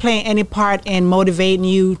 Did she play any part in motivating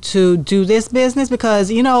you to do this business? Because,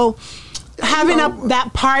 having that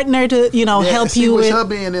partner to, help you with her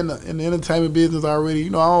being in the entertainment business already, I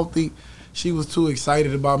don't think she was too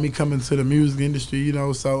excited about me coming to the music industry,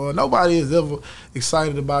 so nobody is ever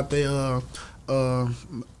excited about their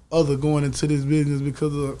other going into this business,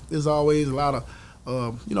 because there's always a lot of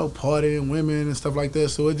partying women and stuff like that,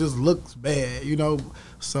 so it just looks bad,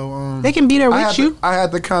 so they can be there with you. I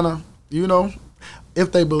had to kind of,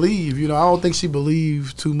 if they believe, I don't think she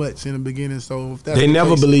believed too much in the beginning, so if that's they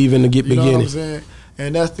never believe in the beginning. You know what I'm saying?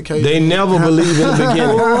 And that's the case. They never believe in the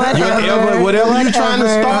beginning. Whatever you're trying to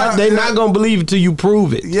start, they're not gonna believe it till you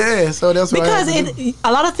prove it. Yeah, so that's what because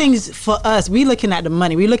a lot of things for us, we looking at the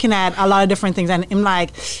money, we looking at a lot of different things, and I'm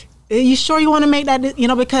like, are you sure you want to make that?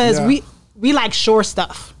 Because we like sure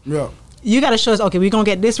stuff. Yeah. You got to show us, okay, we're going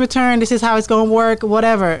to get this return, this is how it's going to work,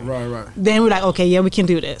 whatever. Right. Then we're like, okay, yeah, we can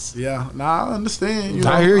do this. Yeah, I understand.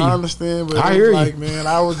 I hear you. I understand, but I hear you. Man,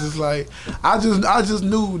 I was just like, I just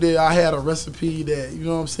knew that I had a recipe that, you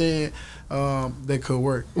know what I'm saying, that could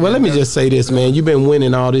work. Well, let me just say this, man. You've been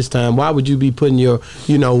winning all this time. Why would you be putting your,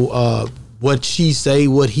 what she say,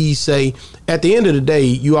 what he say? At the end of the day,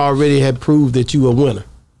 you already had proved that you a winner.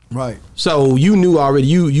 Right. So you knew already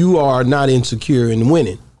you are not insecure in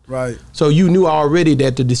winning. Right. So you knew already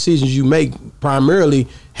that the decisions you make primarily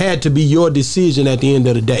had to be your decision at the end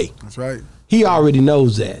of the day. That's right. He already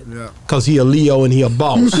knows that. Yeah. Because he a Leo and he a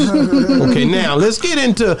boss. Okay, now let's get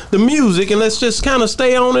into the music and let's just kind of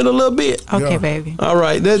stay on it a little bit. Okay, baby. All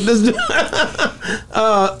right.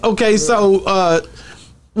 Okay, so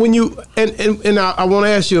when you and I want to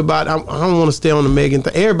ask you about. I don't want to stay on the Megan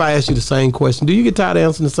thing. Everybody asks you the same question. Do you get tired of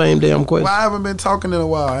answering the same damn question? Well, I haven't been talking in a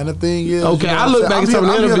while, and the thing is, okay, I look back at some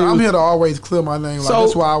of the interviews. I'm here to always clear my name. Like, so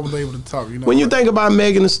that's why I was able to talk. You know, when you think about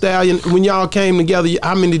Megan Thee Stallion, when y'all came together,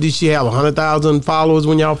 how many did she have? 100,000 followers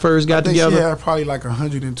when y'all first got together? She had probably like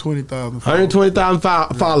 120,000.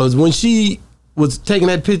 120,000 followers. When she was taking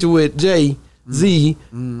that picture with Jay-Z,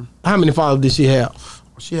 how many followers did she have?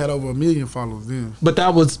 She had over 1 million followers then. But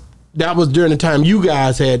that was during the time you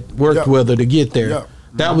guys had worked with her to get there. Yep.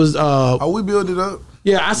 That was we built it up.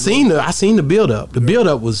 Yeah, I seen the build up. The build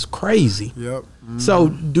up was crazy. Yep. So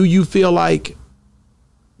do you feel like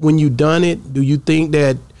when you done it, do you think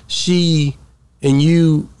that she and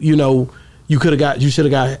you know, you should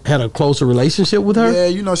have had a closer relationship with her? Yeah,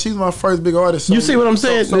 you know, she's my first big artist. So, you see what I'm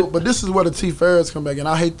saying? But this is where the T Farris come back, and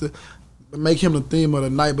I hate to make him the theme of the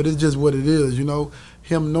night, but it's just what it is, you know.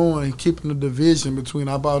 Him knowing and keeping the division between,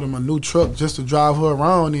 I bought him a new truck just to drive her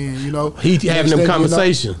around in, you know. He having them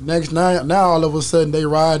conversations. You know, now all of a sudden they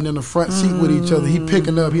riding in the front seat with each other. He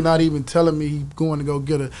picking up. He not even telling me he going to go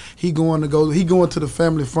get her. He going to the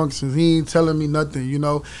family functions. He ain't telling me nothing, you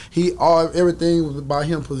know. Everything was about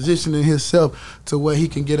him positioning himself to where he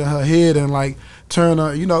can get in her head and like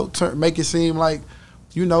make it seem like,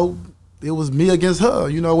 you know, it was me against her,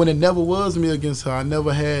 you know, when it never was me against her. I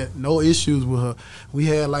never had no issues with her. We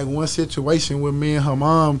had like one situation where me and her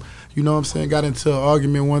mom, you know what I'm saying, got into an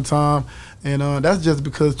argument one time, and that's just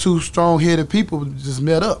because two strong-headed people just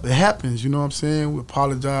met up. It happens, you know what I'm saying? We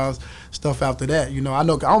apologize, stuff after that. You know, I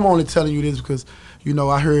know I'm only telling you this because, you know,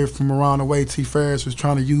 I heard from around the way T Farris was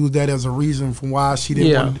trying to use that as a reason for why she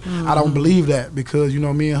didn't want to. I don't believe that because, you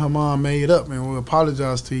know, me and her mom made up and we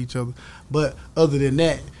apologized to each other. But other than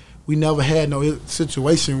that, we never had no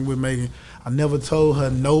situation with Megan. I never told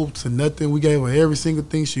her no to nothing. We gave her every single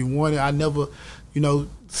thing she wanted. I never, you know,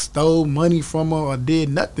 stole money from her or did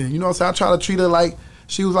nothing. You know what I'm saying? I try to treat her like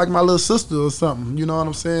she was like my little sister or something. You know what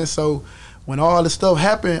I'm saying? So when all this stuff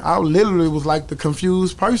happened, I literally was like the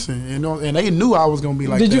confused person, you know, and they knew I was gonna be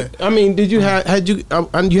like that.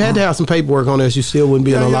 You had to have some paperwork on this. You still wouldn't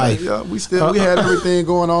be in her life. Yeah, we had everything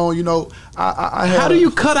going on. You know, I had. How do you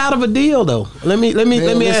cut out of a deal though? Let me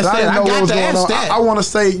ask that. I got to ask that. I want to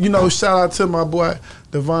say, you know, shout out to my boy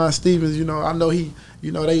Devon Stevens. You know, I know he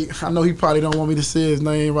probably don't want me to say his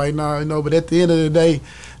name right now. You know, but at the end of the day,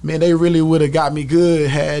 man, they really would have got me good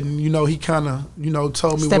had, you know, he kind of, you know,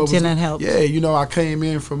 told me stepped in and helped. Yeah, you know, I came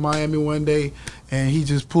in from Miami one day and he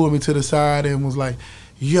just pulled me to the side and was like,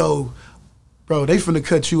 yo, bro, they finna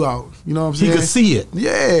cut you out. You know what I'm saying? He could see it.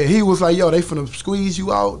 Yeah, he was like, yo, they finna squeeze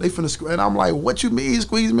you out. And I'm like, what you mean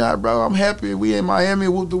squeeze me out, bro? I'm happy. We in Miami,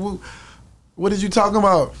 whoop the whoop. What did you talking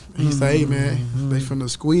about? He said, hey, man, they finna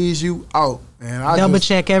squeeze you out. And I double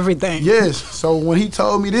check everything. Yes. So when he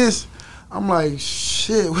told me this, I'm like,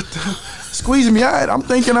 shit, what the squeeze me out. I'm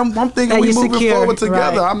thinking we moving forward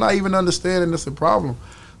together. Right. I'm not even understanding it's a problem.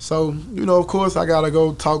 So, you know, of course I gotta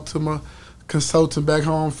go talk to my consultant back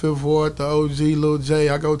home, Fifth Ward, the OG, Lil J.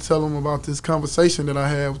 I go tell him about this conversation that I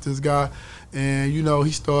had with this guy. And, you know,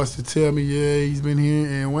 he starts to tell me, yeah, he's been here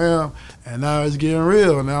and well, and now it's getting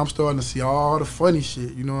real. Now I'm starting to see all the funny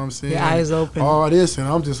shit, you know what I'm saying? Your eyes open. All this, and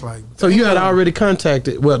I'm just like, so you had already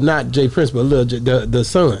contacted, well, not Jay Prince, but Lil J, the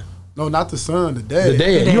son. No, not the son, the dad. The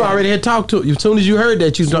dad. You already had talked to him. As soon as you heard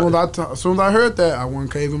that, as soon as I heard that, I went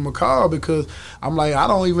and gave him a call because I'm like, I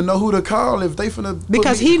don't even know who to call if they finna.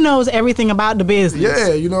 Because he knows everything about the business.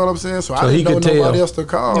 Yeah, you know what I'm saying? So I didn't know nobody else to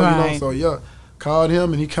call, right. You know? So, yeah. Called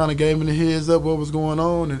him and he kind of gave me the heads up what was going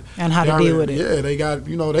on and how to deal with it.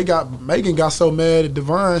 Yeah, Megan got so mad at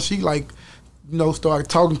Devon, she like, you know, started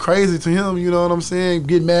talking crazy to him. You know what I'm saying?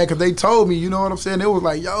 Getting mad because they told me. You know what I'm saying? It was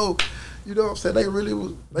like, yo, you know what I'm saying? They really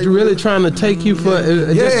was. They really trying to take you for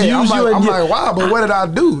just use you. I'm like, wow, but what did I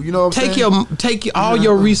do? You know what I'm saying? Take all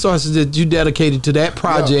your resources that you dedicated to that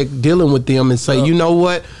project, dealing with them, and say, you know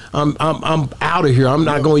what? I'm out of here. I'm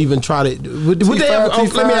not going to even try to. Would they have?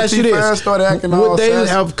 Let me ask you this: would they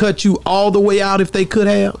have cut you all the way out if they could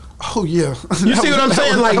have? Oh yeah. You see what I'm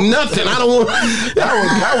saying? Like nothing. I don't want.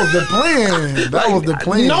 That was the plan. That was the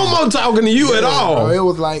plan. No more talking to you at all. It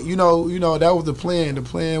was like you know that was the plan. The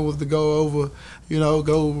plan was to go over, you know,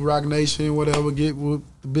 go Rock Nation, whatever, get with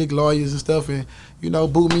the big lawyers and stuff, and you know,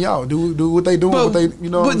 boot me out. Do what they doing.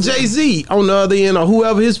 But Jay-Z on the other end, or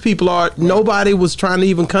whoever his people are, right. Nobody was trying to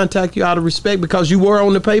even contact you out of respect because you were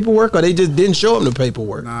on the paperwork, or they just didn't show them the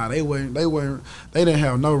paperwork. Nah, they weren't. They didn't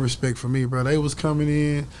have no respect for me, bro. They was coming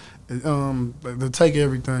in. To take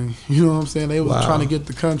everything, you know what I'm saying? They was trying to get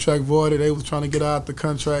the contract voided. They was trying to get out the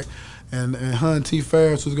contract, and her and T.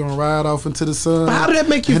 Farris was gonna ride off into the sun. How did that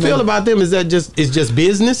make you feel about them? Is that just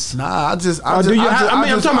business? Nah, I'm talking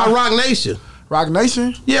about Rock Nation. Rock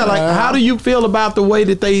Nation? Yeah, like how do you feel about the way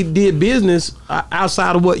that they did business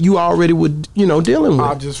outside of what you already were, dealing with?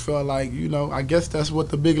 I just felt like, I guess that's what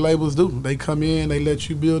the big labels do. They come in, they let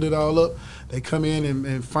you build it all up. They come in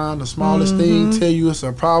and find the smallest thing, tell you it's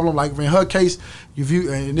a problem. Like in her case,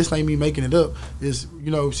 and this ain't me making it up, is,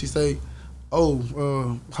 she say,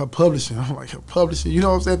 her publishing. I'm like, her publishing? You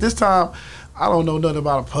know what I'm saying? At this time, I don't know nothing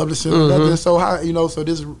about a publishing or nothing. So,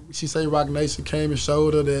 she say Rock Nation came and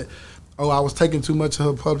showed her that, I was taking too much of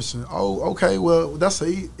her publishing. Okay, well, that's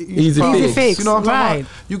an easy fix. You know what I'm talking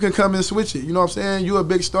about? You can come and switch it. You know what I'm saying? You a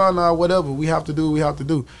big star now, whatever. We have to do what we have to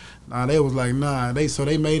do. Nah, they was like, nah. So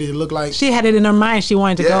they made it look like... She had it in her mind. She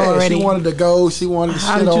wanted to go already. She wanted to go. She wanted to shit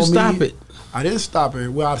on me. How did you stop it? I didn't stop it.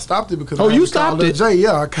 Well, I stopped it because you stopped it? Jay,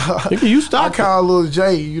 yeah. You stopped I called Lil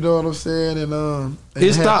Jay, you know what I'm saying? And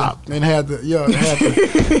it stopped. We had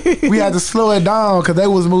to slow it down because they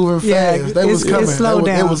was moving fast. They was coming.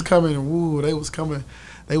 They was coming. Woo, they was coming.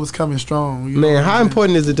 They was coming strong. Man, how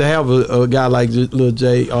important is it to have a guy like Lil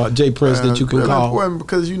Jay or Jay Prince that you can call? Important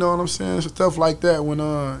because you know what I'm saying. Stuff like that when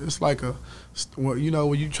it's like when you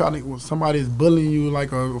when somebody is bullying you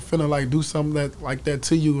like or finna like do something like that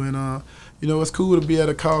to you and it's cool to be able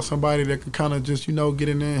to call somebody that can kind of just get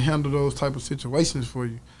in there and handle those type of situations for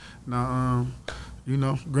you. Now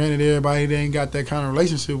granted everybody they ain't got that kind of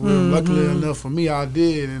relationship with them. Luckily enough for me I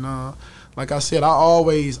did and like I said I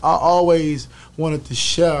always wanted to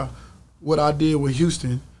share what I did with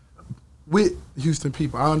Houston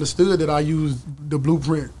people. I understood that I used the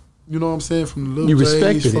blueprint. You know what I'm saying? From the Lil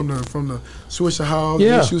J's, from the Swisher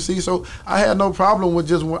House, HUC. So I had no problem with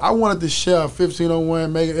I wanted to share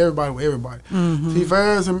 1501, Megan, everybody with everybody. T.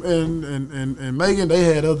 Farris and Megan, they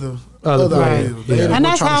had other ideas. And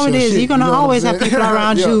that's how it is. You're going to always have people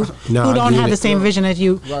around you who don't have the same vision as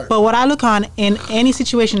you. Right. But what I look on in any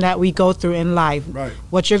situation that we go through in life,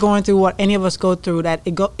 what you're going through, what any of us go through, that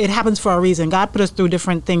it happens for a reason. God put us through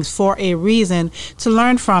different things for a reason to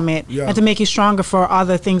learn from it and to make you stronger for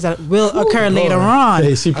other things that will occur later on.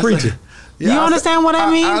 Hey, she preaching. Yeah, you understand what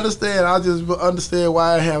I mean? I understand. I just understand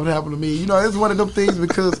why it haven't happened to me. It's one of them things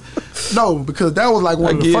because that was like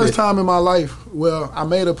one of the first time in my life where I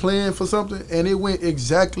made a plan for something and it went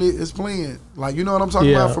exactly as planned. Like, you know what I'm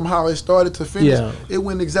talking about? From how it started to finish, it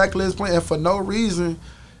went exactly as planned. And for no reason,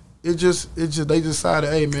 they just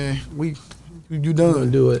decided, hey man, you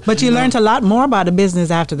done. Do it. But you learned a lot more about the business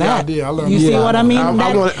after that. Yeah, I did. I learned. You see what I mean?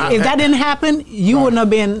 If that didn't happen, you wouldn't have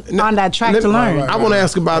been on that track to learn. I want to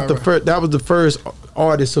ask about the first. That was the first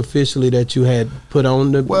artist officially that you had put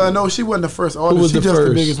on the. Well, no, she wasn't the first artist. Who was the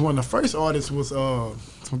first? biggest one. The first artist was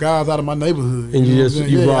some guys out of my neighborhood. And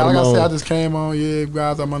you brought them on. Like I said, I just came on. Yeah,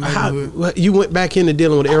 guys out of my neighborhood. You went back into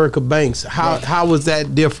dealing with Erica Banks. How was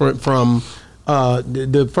that different from?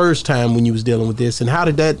 The first time when you was dealing with this, and how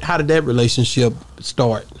did that relationship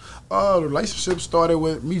start? The relationship started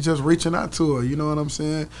with me just reaching out to her. You know what I'm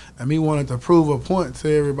saying? And me wanting to prove a point to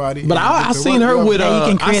everybody. But I seen her with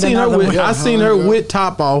I seen her with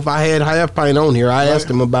Top Off. I had Half Pint on here. I asked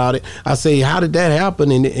him about it. I say, how did that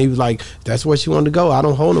happen? And he was like, that's where she wanted to go. I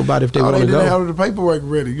don't hold nobody if they want to go. They didn't have the paperwork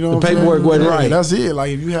ready. You know what I'm saying? The paperwork wasn't right. That's it.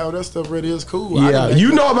 Like if you have that stuff ready, it's cool. Yeah,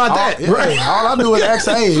 you know about that, right? All I do is ask,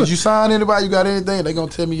 hey, did you sign anybody? You got anything? They gonna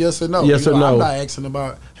tell me yes or no. Yes or no. I'm not asking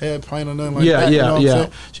about Half Pint or nothing like that. You know what I'm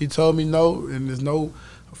saying? She told me no, and there's no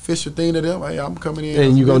official thing to them. Hey, I'm coming in.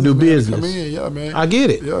 And you're going to do business. Come in, yeah, man. I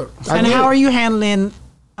get it. Yeah. And how are you handling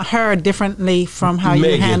her differently from how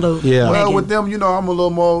Megan. you handle Well, Megan? With them, I'm a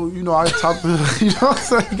little more, I talk to, you know what I'm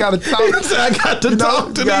saying? You got to talk. I got to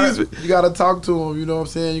talk to these. You got to talk to them, you know what I'm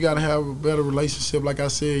saying? You got to have a better relationship. Like I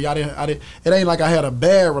said, it ain't like I had a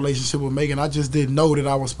bad relationship with Megan. I just didn't know that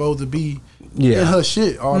I was supposed to be in her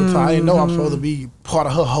shit all the time. I didn't know I'm supposed to be part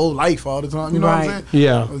of her whole life all the time. You know what I'm saying?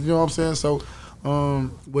 Yeah. You know what I'm saying? So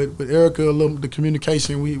with Erica, the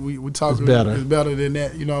communication we talk is better than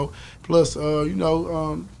that. Plus,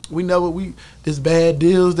 this bad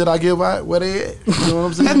deals that I give out, where they at? You know what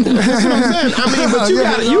I'm saying? That's what I'm saying. I mean, but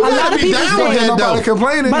you gotta be down with that though.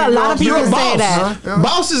 Complaining, but a lot of people you're a say boss. that. Huh?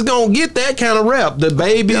 Boss is gonna get that kind of rep. The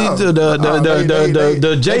baby,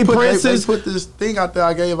 the J Princes. They put this thing out there.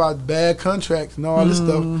 I gave out bad contracts and all this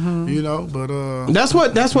stuff. But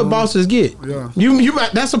that's what bosses get. Yeah, you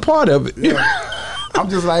that's a part of it. Yeah. I'm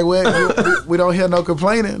just like, well, we don't hear no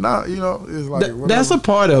complaining. No, it's like that's a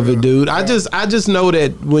part of it, dude. I just know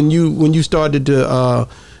that when you started to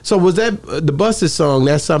So was that the Busted song?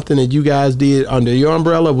 That's something that you guys did under your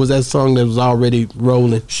umbrella? Or was that a song that was already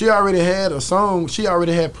rolling? She already had a song. She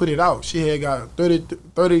already had put it out. She had got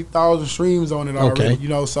 30,000 streams on it already. Okay. You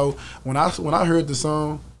know, so when I heard the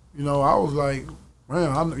song, you know, I was like,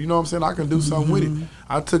 man, you know what I'm saying? I can do something with it.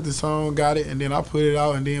 I took the song, got it, and then I put it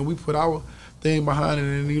out, and then we put our thing behind it,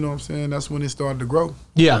 and you know what I'm saying? That's when it started to grow.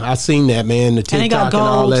 Yeah, I seen that, man. The TikTok and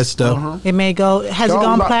all that stuff. It may go. Has it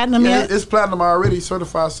gone platinum yet? It's platinum already,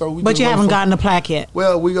 certified. So we. But you haven't gotten the plaque yet.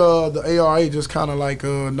 Well, we the ARA just kind of like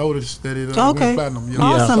noticed that it went platinum. You know?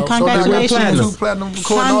 Awesome! So congratulations! Two platinum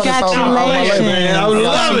recording Congratulations! I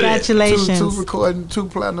love Congratulations! Two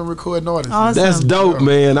platinum recording artists. Awesome. That's dope,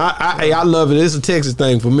 man. I love it. It's a Texas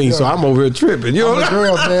thing for me, so I'm over here tripping. You know, I'm the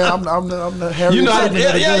girls, man. I'm the Harry. You know,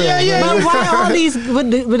 yeah. But why all these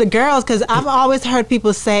with the girls? Because I've always heard people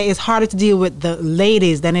say it's harder to deal with the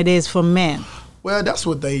ladies than it is for men. Well, that's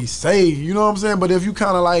what they say. You know what I'm saying? But if you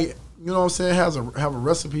kind of like, you know what I'm saying, have a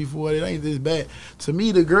recipe for it, it ain't this bad. To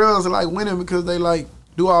me, the girls are like winning because they like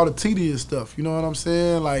do all the tedious stuff. You know what I'm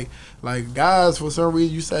saying? Like guys, for some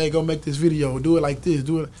reason, you say, hey, go make this video, do it like this,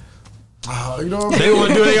 do it. You know what I'm saying? They want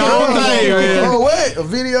to do their own thing, man. Oh, wait, a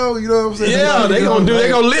video, you know what I'm saying? Yeah, they gonna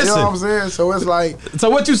listen. You know what I'm saying? So it's like.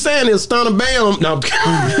 So what you saying is Stunna Bam? No.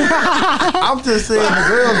 I'm just saying the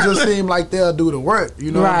girls just seem like they'll do the work,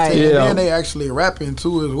 you know what I'm saying? Yeah. And they actually rapping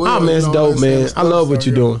too as well. Oh, man, it's dope, man. I love what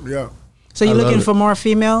you're doing. Yeah. So you're looking for more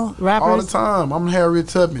female rappers? All the time. I'm Harriet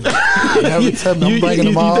Tubman. Harriet Tubman. I'm bringing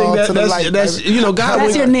them all to the light. That's, you know, God,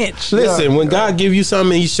 that's your niche. Listen, when God give you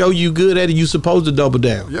something and He show you good at it, you supposed to double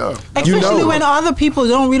down. Yeah. Especially when other people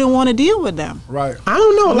don't really want to deal with them. Right. I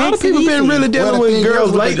don't know. A lot of people been really dealing with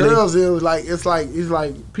girls lately. The girls is like it's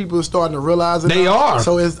like people are starting to realize it. They are.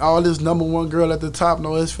 So it's all this #1 girl at the top.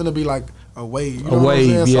 No, it's finna be like a wave. You know A wave, what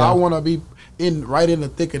I'm saying? yeah. So I want to be right in the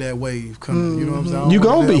thick of that wave. You know what I'm saying? You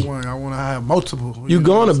gonna be. I want to have multiple. You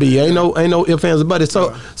gonna be. Ain't no ifs, ands, or buts.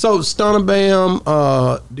 So Stunna Bam,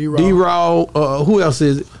 D-Raw, who else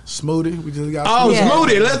is it? Smoody. We just got. Oh,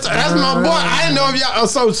 Smoody. That's my boy. I didn't know if y'all.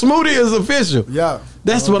 So Smoody is official. Yeah.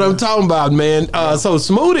 That's what I'm talking about, man. So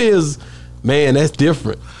Smoody is. Man, that's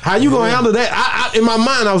different. How you gonna handle that? I in my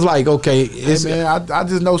mind, I was like, okay, hey, man, I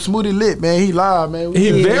just know Smoody lit, man. He live, man.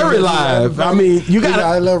 He very live. I mean, you got.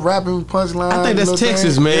 I love rapping punchline. I think that's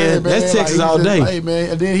Texas, man. Yeah, that's Texas all day. Hey, man,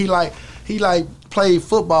 and then he played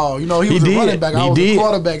football. You know, he was a running back. I was a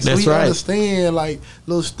quarterback, so he understand like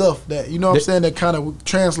little stuff that you know what I'm saying that kind of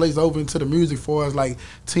translates over into the music for us, like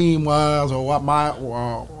team wise or why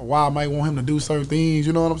I might want him to do certain things.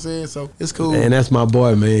 You know what I'm saying? So it's cool. And that's my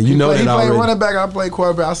boy, man. You know that already. He played running back. I played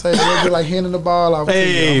quarterback. I say like handing the ball off.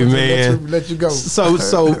 Hey, man, let you go.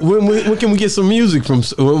 So when can we get some music from?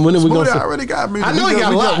 When are we gonna? I already got music. I know you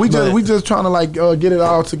got a lot. We just trying to like get it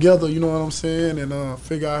all together. You know what I'm saying? And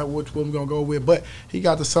figure out which one we're gonna go with. But he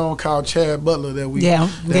got the song called Chad Butler that we. Yeah.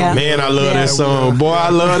 Man, I love that song. Boy, I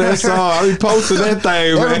love that song. I be posting that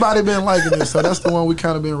thing, man. Everybody been liking it, so that's the one we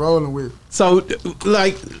kind of been rolling with. So,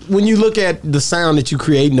 like, when you look at the sound that you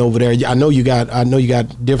creating over there, I know you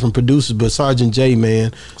got different producers, but Sgt.J,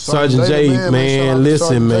 man, Sgt.J, man,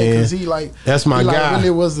 listen, man, that's my guy. Really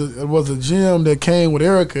it was a gem that came with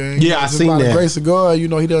Erica. And I seen that. By the grace of God, you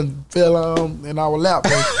know, he done fell in our lap.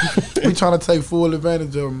 We trying to take full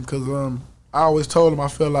advantage of him because I always told him I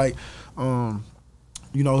feel like.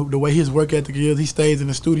 You know, the way his work ethic is, he stays in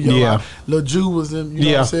the studio. Yeah. Lil Jew was in,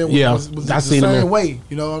 you know what I'm saying? Was the same way,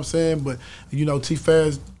 you know what I'm saying? But, you know, T.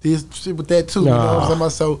 Farris did shit with that too, you know what I'm saying?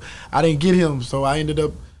 So I didn't get him. So I ended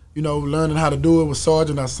up, you know, learning how to do it with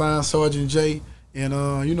Sergeant. I signed Sgt.J. And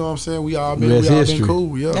you know what I'm saying? We all been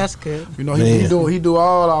cool. Yeah. That's good. You know, he do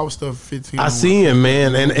all our stuff 15. I see him,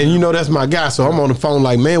 man. And you know that's my guy. So I'm on the phone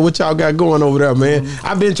like, man, what y'all got going over there, man?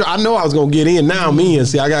 I know I was gonna get in. Now I'm in.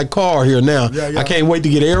 See, I got Carl here now. I can't wait to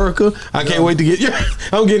get Erica. I can't wait to get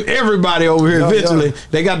I'm getting everybody over here eventually.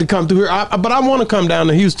 They got to come through here. But I want to come down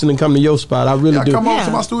to Houston and come to your spot. I really do. Come on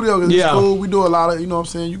to my studio. It's cool. We do a lot of, you know what I'm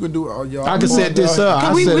saying? You can do it. I can set this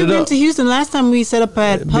up. We've been to Houston. Last time we set up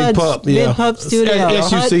at Big Pub Studio.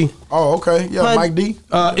 SUC. Oh, okay. Yeah, Pud, Mike D.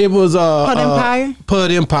 It was Pud Empire. Pud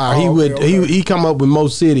Empire. Oh, he come up with Mo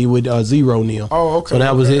City with Zero Neil. Oh, okay. So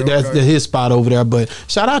that was it. That's his spot over there. But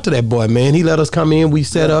shout out to that boy, man. He let us come in. We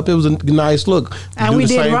set up. It was a nice look. And we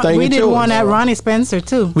did one at Ronnie Spencer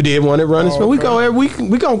too. We did one at Ronnie Spencer. We go every week. I'm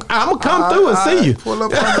gonna come through and see you. Pull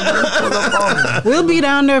up on me. We'll be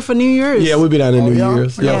down there for New Year's. Yeah, we'll be down there New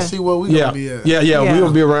Year's. Yeah. See where we gonna be at. Yeah. We're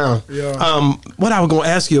gonna be around. Yeah. What I was gonna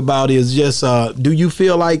ask you about is just do you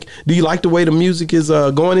like the way the music is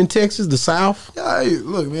going in Texas, the South? Yeah, hey,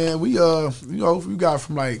 look, man, we you know, we got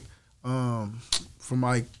from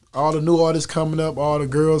all the new artists coming up, all the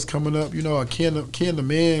girls coming up. You know, Ken the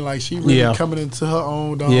Man, like she really coming into her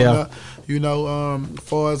own. You know, as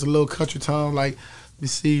far as a little country town, like you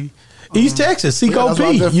see. East Texas,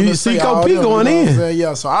 C.O.P. You C.O.P. going in.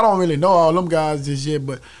 Yeah, so I don't really know all them guys just yet,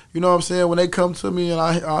 but you know what I'm saying? When they come to me and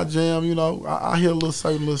I jam, you know, I hear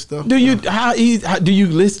certain little stuff. Do you how do you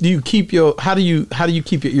listen? Do you keep your how do you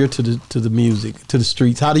keep your ear to the music, to the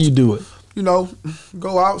streets? How do you do it? You know,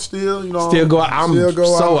 go out still. You know, still go out. I'm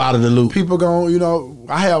so out of the loop. People going, you know,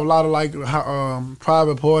 I have a lot of like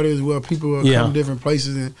private parties where people will come to different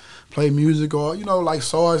places and play music, or you know, like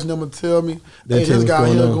Sarge never tell me, hey, this guy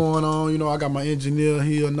here going on. You know, I got my engineer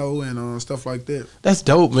here, know, and stuff like that. That's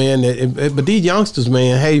dope, man. But these youngsters,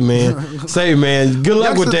 man, hey, man, say, man, good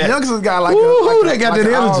luck with that. Youngsters got like they got that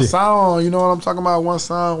energy. Sound, you know what I'm talking about? One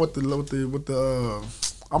sound with the.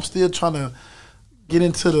 I'm still trying to get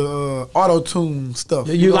into the auto-tune stuff.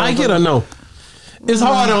 You like it or no? It's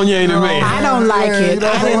hard on you, ain't it, man? I don't like it. You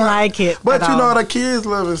know, I didn't like it. But you know, the kids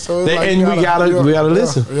love it, so it's and we gotta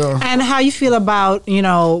listen. Yeah. And how you feel about, you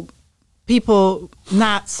know, people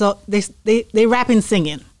not so they rap and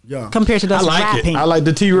singing. Yeah. Compared to those rapping. I like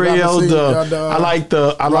the T-Rails, I like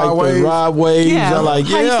the ride waves. Yeah. I like,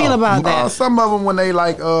 how you feel about that? Some of them when they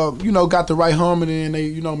like you know, got the right harmony and they,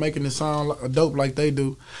 you know, making it sound dope like they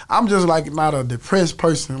do. I'm just like not a depressed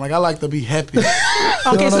person. Like I like to be happy.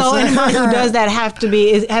 Okay, so anybody who does that has to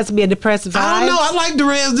be a depressed vibe? I don't know. I like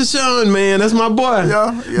Derez Deshawn, man. That's my boy.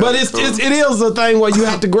 Yeah, but it is a thing where you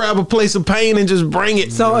have to grab a place of pain and just bring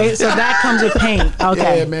it. So that comes with pain.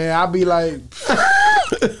 Okay. Yeah, man. I be like,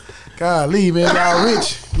 golly, man, y'all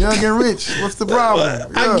rich, young and rich. What's the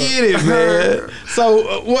problem? I get it, man.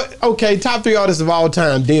 So what? Okay, top 3 artists of all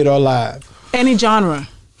time, dead or alive. Any genre.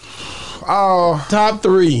 Top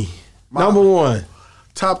 3. Number 1.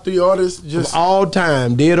 Top 3 artists, just of all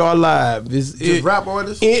time, dead or alive. Just rap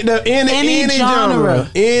artists. Any genre.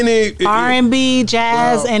 Any R&B,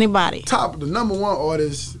 jazz, anybody. The number 1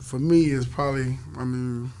 artist for me is probably,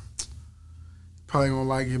 probably gonna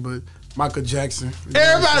like it, but Michael Jackson.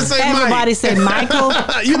 Everybody say Michael.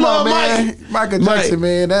 You love Mike? Michael Jackson,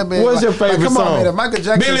 man. That man. What's your favorite song? On, man. Michael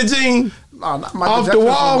Jackson. Billie Jean. No, not Michael Off Jackson. the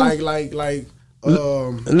Wall. Like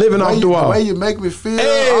Living Off the Wall. The way you make me feel,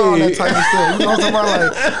 all that type of stuff. You know what I'm talking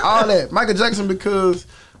about? Like all that. Michael Jackson, because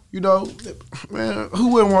you know, man, who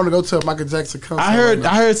wouldn't want to go to a Michael Jackson concert?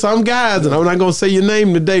 I heard some guys, and I'm not gonna say your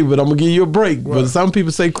name today, but I'm gonna give you a break. Right. But some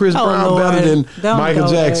people say Chris Brown better than Michael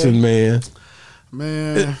Jackson, man.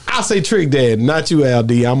 Man, I'll say Trick Dad, not you,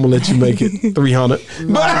 LD. I'm gonna let you make it 300.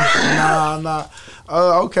 Nah.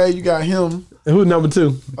 Okay, you got him. Who number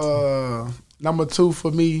 2? Number 2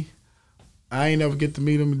 for me. I ain't never get to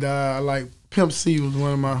meet him. I like Pimp C was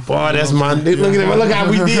one of my. Boy, that's my. Look at him. Look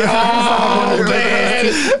how we did. Oh man,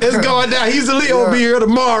 it's going down. He's a Leo. Be here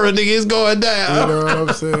tomorrow, nigga. It's going down. You know what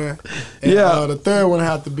I'm saying? And, the third one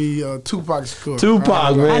had to be Tupac Shakur.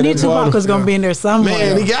 Tupac, man. I knew Tupac was gonna be in there somewhere.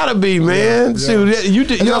 Man, he gotta be, man. Shoot, you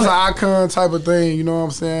did. That's an icon type of thing. You know what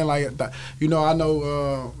I'm saying? Like, you know, I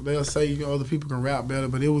know they'll say, you know, other people can rap better,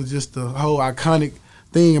 but it was just the whole iconic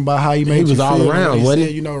thing about how he made you feel. He was all around, wasn't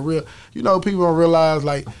he? You know, people don't realize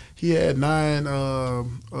like he had 9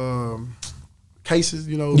 cases.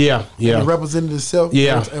 You know, yeah, he represented himself.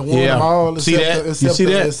 And won them all.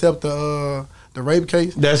 Except the rape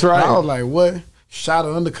case. That's right. And I was like, what? Shot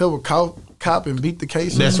an undercover cop and beat the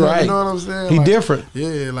case. That's right. You know what I'm saying? He like, different.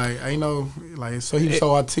 Yeah, like I know, like so he was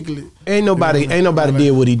so articulate. Ain't nobody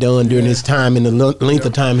did what he done during his time and the length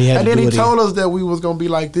of time he had. And then he told us that we was gonna be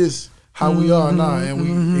like this, how we are now, and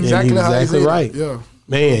we exactly right. Yeah.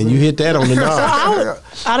 Man, you hit that on the knob.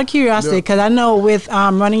 So out of curiosity, because I know with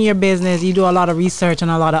running your business, you do a lot of research on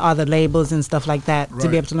a lot of other labels and stuff like that to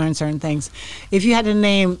be able to learn certain things. If you had to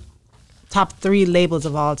name top 3 labels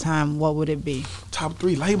of all time, what would it be? Top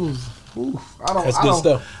 3 labels. Ooh, That's good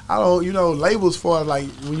stuff. I don't, you know, labels for like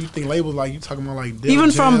when you think labels, like you talking about like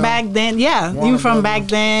even from back then, back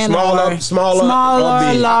then, smaller,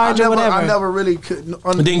 large, or whatever. I never really could.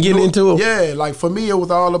 Didn't get into it. Yeah, like for me, it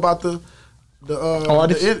was all about the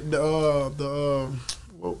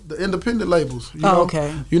independent labels. You know?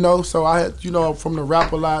 Okay. You know, so I had, you know, from the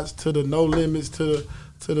Rap-A-Lots to the No Limits to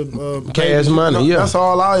the Cash Money. You know, that's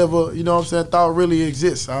all I ever, you know what I'm saying, thought really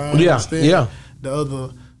exists. I understand the other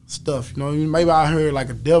stuff, you know. Maybe I heard like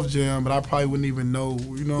a Def Jam, but I probably wouldn't even know.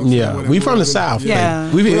 You know, what I'm saying, we from the South.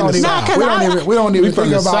 Yeah, we in the South. We don't even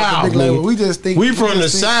think about the big level. We just think we from the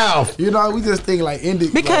South. You know, we just think like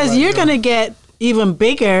indie. Because you're gonna get even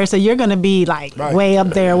bigger, so you're gonna be like way up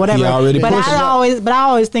there, whatever. But I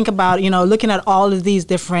always think about, you know, looking at all of these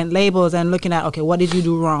different labels and looking at, okay, what did you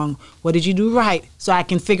do wrong? What did you do right? So I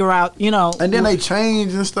can figure out, you know. And then they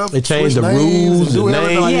change and stuff. They change the rules, the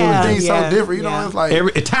names. Like everything's so different. You know, it's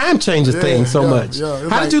like time changes things so much.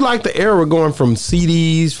 How did you like the era going from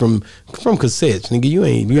CDs, from cassettes? Nigga, you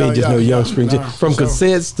ain't just no young spring. From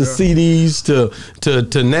cassettes to CDs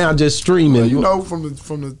to now just streaming. You know, from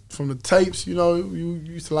the tapes, you know, you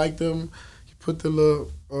used to like them. You put the little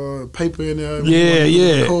paper in there.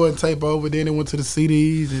 Record and tape over. Then it went to the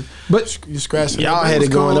CDs. And but you scratched it. Y'all had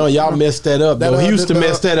it going on. Y'all messed that up. Though. Houston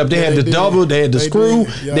messed that up. They had the double. They had the screw.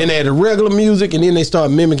 Then they had the regular music. And then they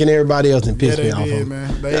started mimicking everybody else and pissed me off. Did,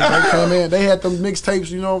 man. They came in. They had them mixtapes.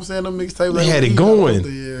 You know what I'm saying? Them mixtapes. They had it going.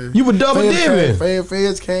 You were double dipping.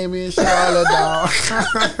 Feds came in. Shit all that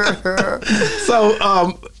down.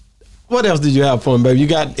 So, what else did you have for him, baby? You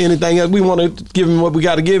got anything else? We want to give him what we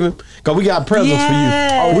got to give him? Because we got presents for you.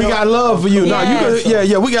 Oh, we got love for you. Yes.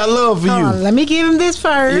 No, we got love for you. Let me give him this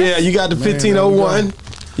first. Yeah, you got the 1501.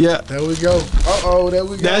 Yeah. There we go. There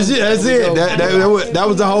we go. That's it. That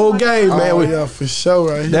was the whole game, man. Oh, yeah, for sure.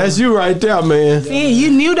 Right here. That's you right there, man. See,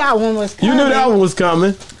 you knew that one was coming. You knew that one was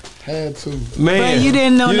coming. Had to. Man. But you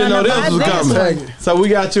didn't know this was coming. So we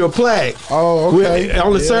got you a plaque. Oh, okay.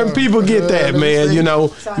 Only certain people get that, man. You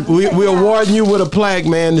know, we're awarding you with a plaque,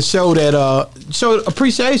 man, to show that show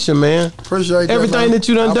appreciation, man. Appreciate everything that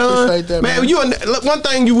you done. Appreciate that, man. One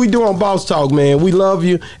thing we do on Boss Talk, man. We love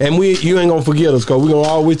you, and you ain't gonna forget us, cause we gonna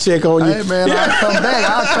always check on you. Hey, man, I'll come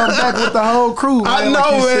back with the whole crew. Man, I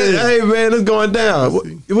know, man. Hey, man, it's going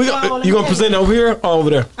down. You gonna present over here or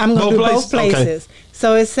over there? I'm gonna do both places. Okay.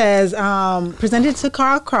 So it says, presented to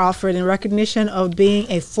Carl Crawford in recognition of being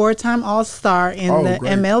a 4-time All-Star in the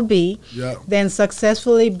MLB, then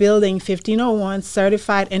successfully building 1501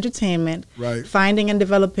 certified entertainment, finding and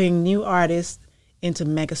developing new artists into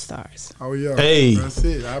megastars. Oh, yeah. Hey, that's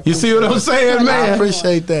it. You see what I'm saying, man? I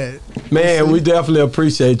appreciate that. Man, we definitely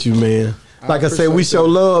appreciate you, man. Like I said, we show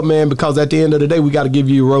love, man, because at the end of the day, we got to give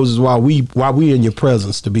you roses while we in your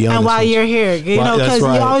presence, to be honest. And while you're here, you know, because you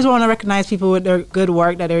always want to recognize people with their good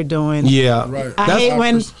work that they're doing. Yeah, right. I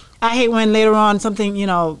hate when later on something, you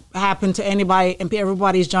know, happened to anybody and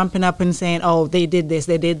everybody's jumping up and saying, "Oh, they did this,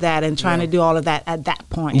 they did that," and trying to do all of that at that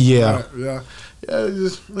point. Yeah, yeah.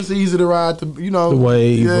 It's easy to ride the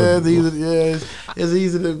wave. Yeah, it's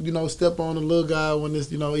easy to step on the little guy when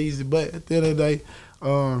it's easy. But at the end of the day.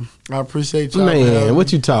 I appreciate y'all. Man,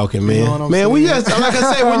 what you talking, man? You know man, we just like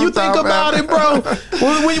I said, when you think about it, bro.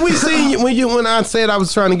 we see when I said I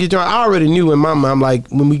was trying to get you, I already knew in my mind. I'm like,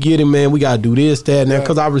 when we get him, man, we gotta do this, that, and that,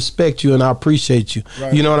 because I respect you and I appreciate you.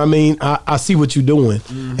 Right. You know what I mean? I see what you're doing,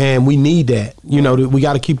 and we need that. You know, we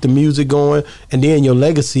got to keep the music going, and then your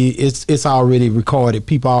legacy, it's already recorded.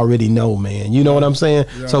 People already know, man. You know what I'm saying?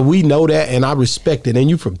 Yeah. So we know that, and I respect it. And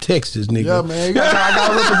you from Texas, nigga? Yeah, man. I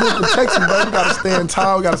gotta represent the Texas, bro. You gotta stand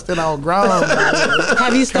tall. We gotta stand our ground.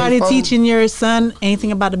 Have you started teaching your son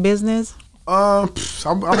anything about the business?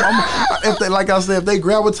 If they, like I said, if they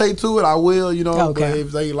gravitate to it, I will. You know,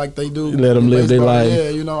 if they like they do, let them live their life. Yeah,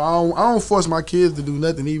 you know, I don't force my kids to do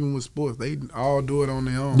nothing, even with sports. They all do it on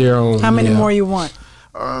their own. How many more you want?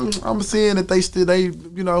 I'm seeing that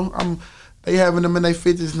they having them in their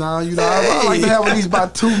 50s now. You know, I like to have at least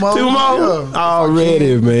about 2 more. 2 more? Yeah,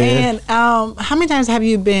 already, man. And how many times have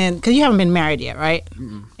you been, because you haven't been married yet, right?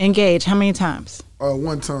 Engaged, how many times?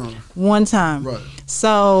 1 time. 1 time. Right.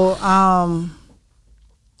 So, I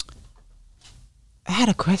had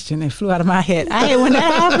a question that flew out of my head. I hate when that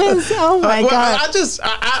happens. Oh, my God.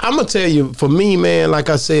 I'm going to tell you, for me, man, like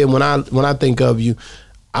I said, when I think of you,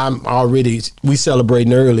 we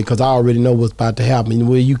celebrating early because I already know what's about to happen.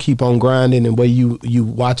 Where you keep on grinding and where you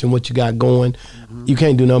watching what you got going, you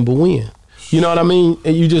can't do nothing but win. You know what I mean?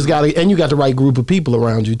 And you just got and you got the right group of people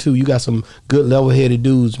around you too. You got some good level-headed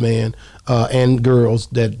dudes, man, and girls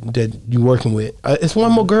that you working with. It's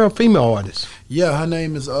one more girl, female artist. Yeah, her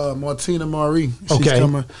name is Martina Marie.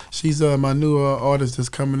 She's my new artist that's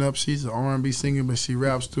coming up. She's an R&B singer, but she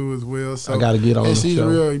raps too as well. So I got to get on. And she's show.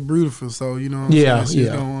 Real beautiful. So you know, what I'm saying? She's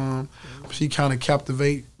gonna, she kind of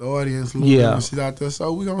captivate the audience a little bit when she's out there.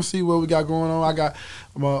 So we're gonna see what we got going on. I got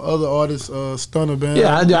my other artist, Stunna Bam.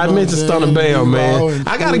 Yeah, I mentioned Stunna Bam, man.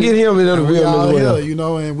 I got to get him in the film as well. You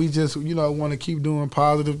know, and we just want to keep doing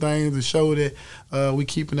positive things to show that we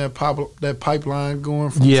keeping that pipeline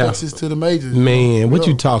going from Texas to the majors. Man, what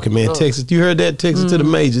you talking, man? Texas, you heard that? Texas to the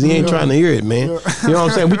majors. He ain't trying to hear it, man. You know what I'm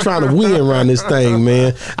saying? We trying to win around this thing,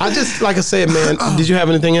 man. Like I said, man, did you have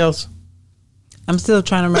anything else? I'm still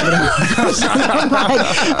trying to remember that.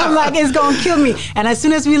 I'm like, it's going to kill me. And as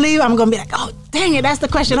soon as we leave, I'm going to be like, oh, dang it, that's the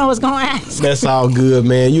question I was going to ask. That's all good,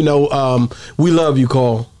 man. You know, we love you,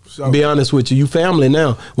 Carl. Be honest with you, you family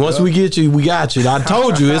now. Once we get you, we got you. I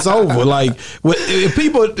told you, it's over. Like, if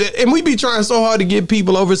people, and we be trying so hard to get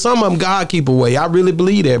people over. Some of them God keep away. I really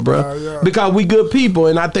believe that, bro. Because we good people,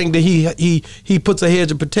 and I think that he puts a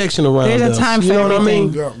hedge of protection around us. There's a time for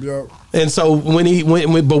everything. Yep. And so when he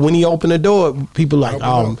opened the door, people like,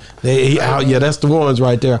 yeah, that's the ones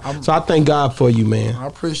right there. So I thank God for you, man. I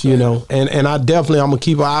appreciate it. And I definitely, I'm gonna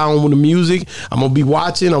keep an eye on the music. I'm gonna be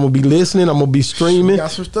watching. I'm gonna be listening. I'm gonna be streaming.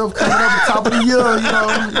 Got some stuff coming up at top of the year.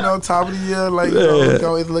 You know, top of the year, like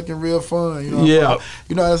it's looking real fun. You know,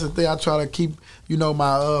 that's the thing. I try to keep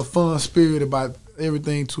my fun spirit about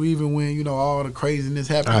everything too, even when all the craziness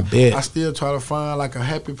happens. I bet. I still try to find like a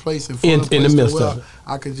happy place and fun place in the midst of it.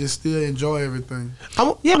 I could just still enjoy everything.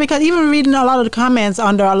 Yeah, because even reading a lot of the comments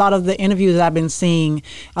under a lot of the interviews that I've been seeing,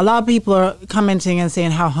 a lot of people are commenting and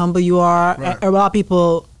saying how humble you are. Right. A lot of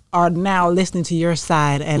people are now listening to your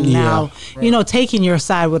side and now taking your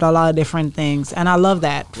side with a lot of different things, and I love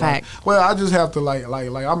that fact. Well, I just have to like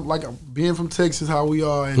I'm being from Texas, how we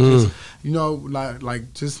are, and just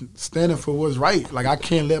like just standing for what's right. Like I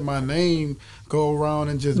can't let my name go around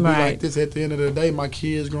and just be like this. At the end of the day, my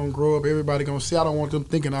kids gonna grow up. Everybody gonna see. I don't want them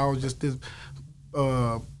thinking I was just this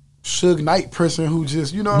Suge Knight person who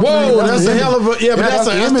just, Whoa, that's a hell of a, but that's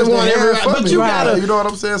the one. But you gotta, you know what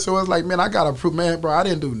I'm saying? So it's like, man, I gotta prove, man, bro, I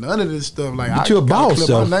didn't do none of this stuff. Like, but you're a boss,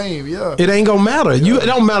 though. My name, it ain't gonna matter. It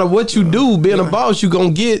don't matter what you do. Being a boss, you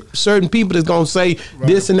gonna get certain people that's gonna say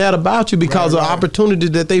this and that about you because of opportunity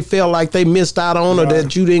that they felt like they missed out on or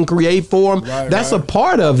that you didn't create for them. That's a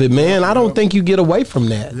part of it, man. I don't think you get away from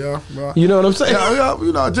that. You know what I'm saying?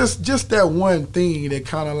 Just that one thing that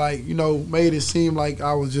kind of like, made it seem like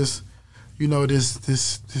I was just,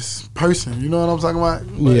 this person, you know what I'm talking about?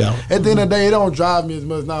 But at the end of the day, it don't drive me as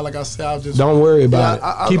much now. Like I said, I just don't worry about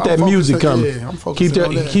it. Keep that music coming. I'm focusing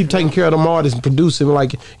on that. Keep taking care of them artists and producing,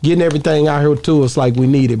 like getting everything out here to us like we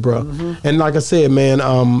need it, bro. And like I said, man,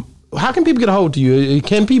 how can people get a hold of you?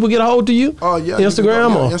 Can people get a hold of you? Oh yeah,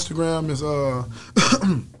 Instagram or Instagram is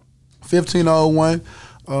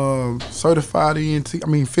 1501 certified ENT.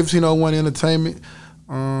 1501 Entertainment.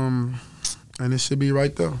 And it should be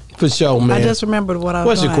right there. For sure, man. I just remembered what I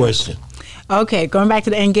was What's your question? Okay, going back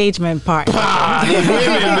to the engagement part. Yes,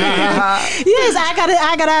 I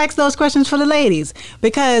gotta ask those questions for the ladies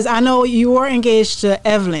because I know you were engaged to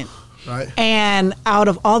Evelyn. Right. And out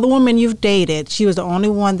of all the women you've dated, she was the only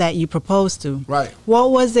one that you proposed to. Right.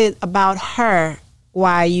 What was it about her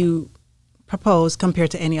why you proposed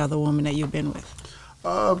compared to any other woman that you've been with?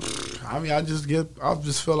 I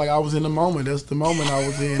just felt like I was in the moment. That's the moment I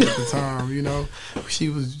was in at the time. She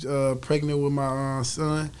was pregnant with my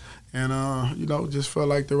son, and just felt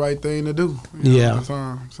like the right thing to do. At the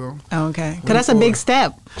time. So okay, because that's a big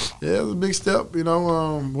step. Yeah, it was a big step.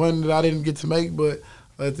 One that I didn't get to make, but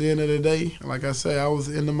at the end of the day, like I say, I was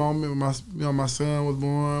in the moment. My son was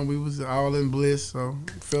born. We was all in bliss. So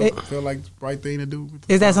it felt like the right thing to do.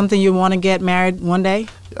 Is that something you want to get married one day?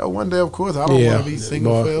 Yeah, one day, of course. I don't want to be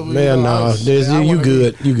single forever. Man, no. You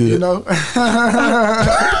good. You good.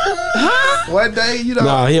 One day,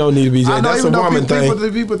 Nah, he don't need to be that. That's a woman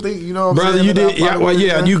thing. People think, brother, you did.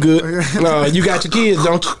 Yeah, you good. You got your kids,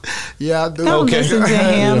 don't you? Yeah, I do. Don't listen to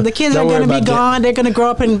him. The kids are going to be gone. They're going to grow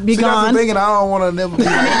up and be gone. That's the thing, and I don't want to never be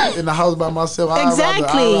in the house by myself.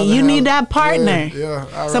 Exactly. You need that partner.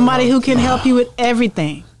 Somebody who can help you with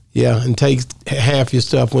everything. Yeah, and takes half your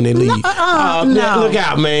stuff when they leave. No. Look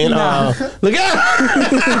out, man. No. Look out.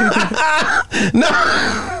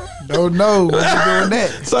 No. Don't know when you're doing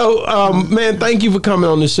that. So, man, thank you for coming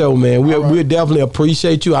on the show, man. We definitely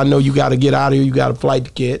appreciate you. I know you got to get out of here. You got a flight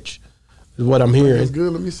to catch. Is what I'm hearing. That's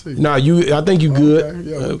good. Let me see. No, I think you good. Okay.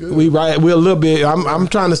 Yeah, we're good. We're a little bit. I'm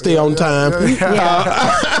trying to stay on time.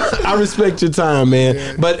 I respect your time, man.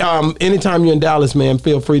 Yeah. But anytime you're in Dallas, man,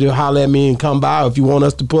 feel free to holler at me and come by. If you want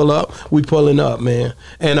us to pull up, we pulling up, man.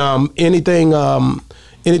 And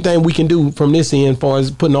anything we can do from this end, as far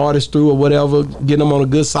as putting artists through or whatever, getting them on a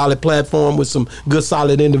good, solid platform with some good,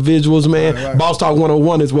 solid individuals, man. Right. Boss Talk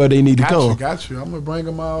 101 is where they need to come. Got you. I'm going to bring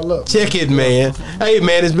them all up. Check it, man. Hey,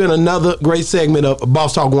 man, it's been another great segment of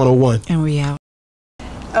Boss Talk 101. And we out.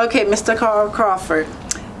 Okay, Mr. Carl Crawford.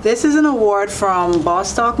 This is an award from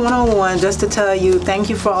Boss Talk 101 just to tell you thank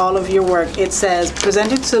you for all of your work. It says,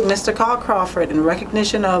 presented to Mr. Carl Crawford in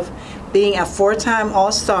recognition of being a 4-time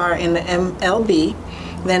All-Star in the MLB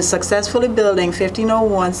then successfully building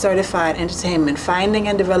 1501 certified entertainment, finding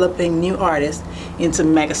and developing new artists into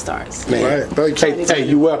megastars. Man. Right. Hey,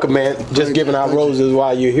 you welcome, man. Just giving out roses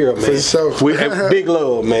while you're here, man. For sure. We have big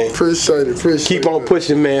love, man. Appreciate it. Keep on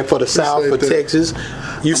pushing, man, for the South, for Texas.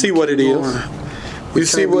 You see what it is. You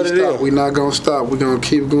see what it is. We're not gonna stop. We're gonna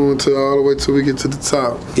keep going all the way till we get to the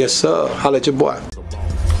top. Yes, sir. Holla at your boy.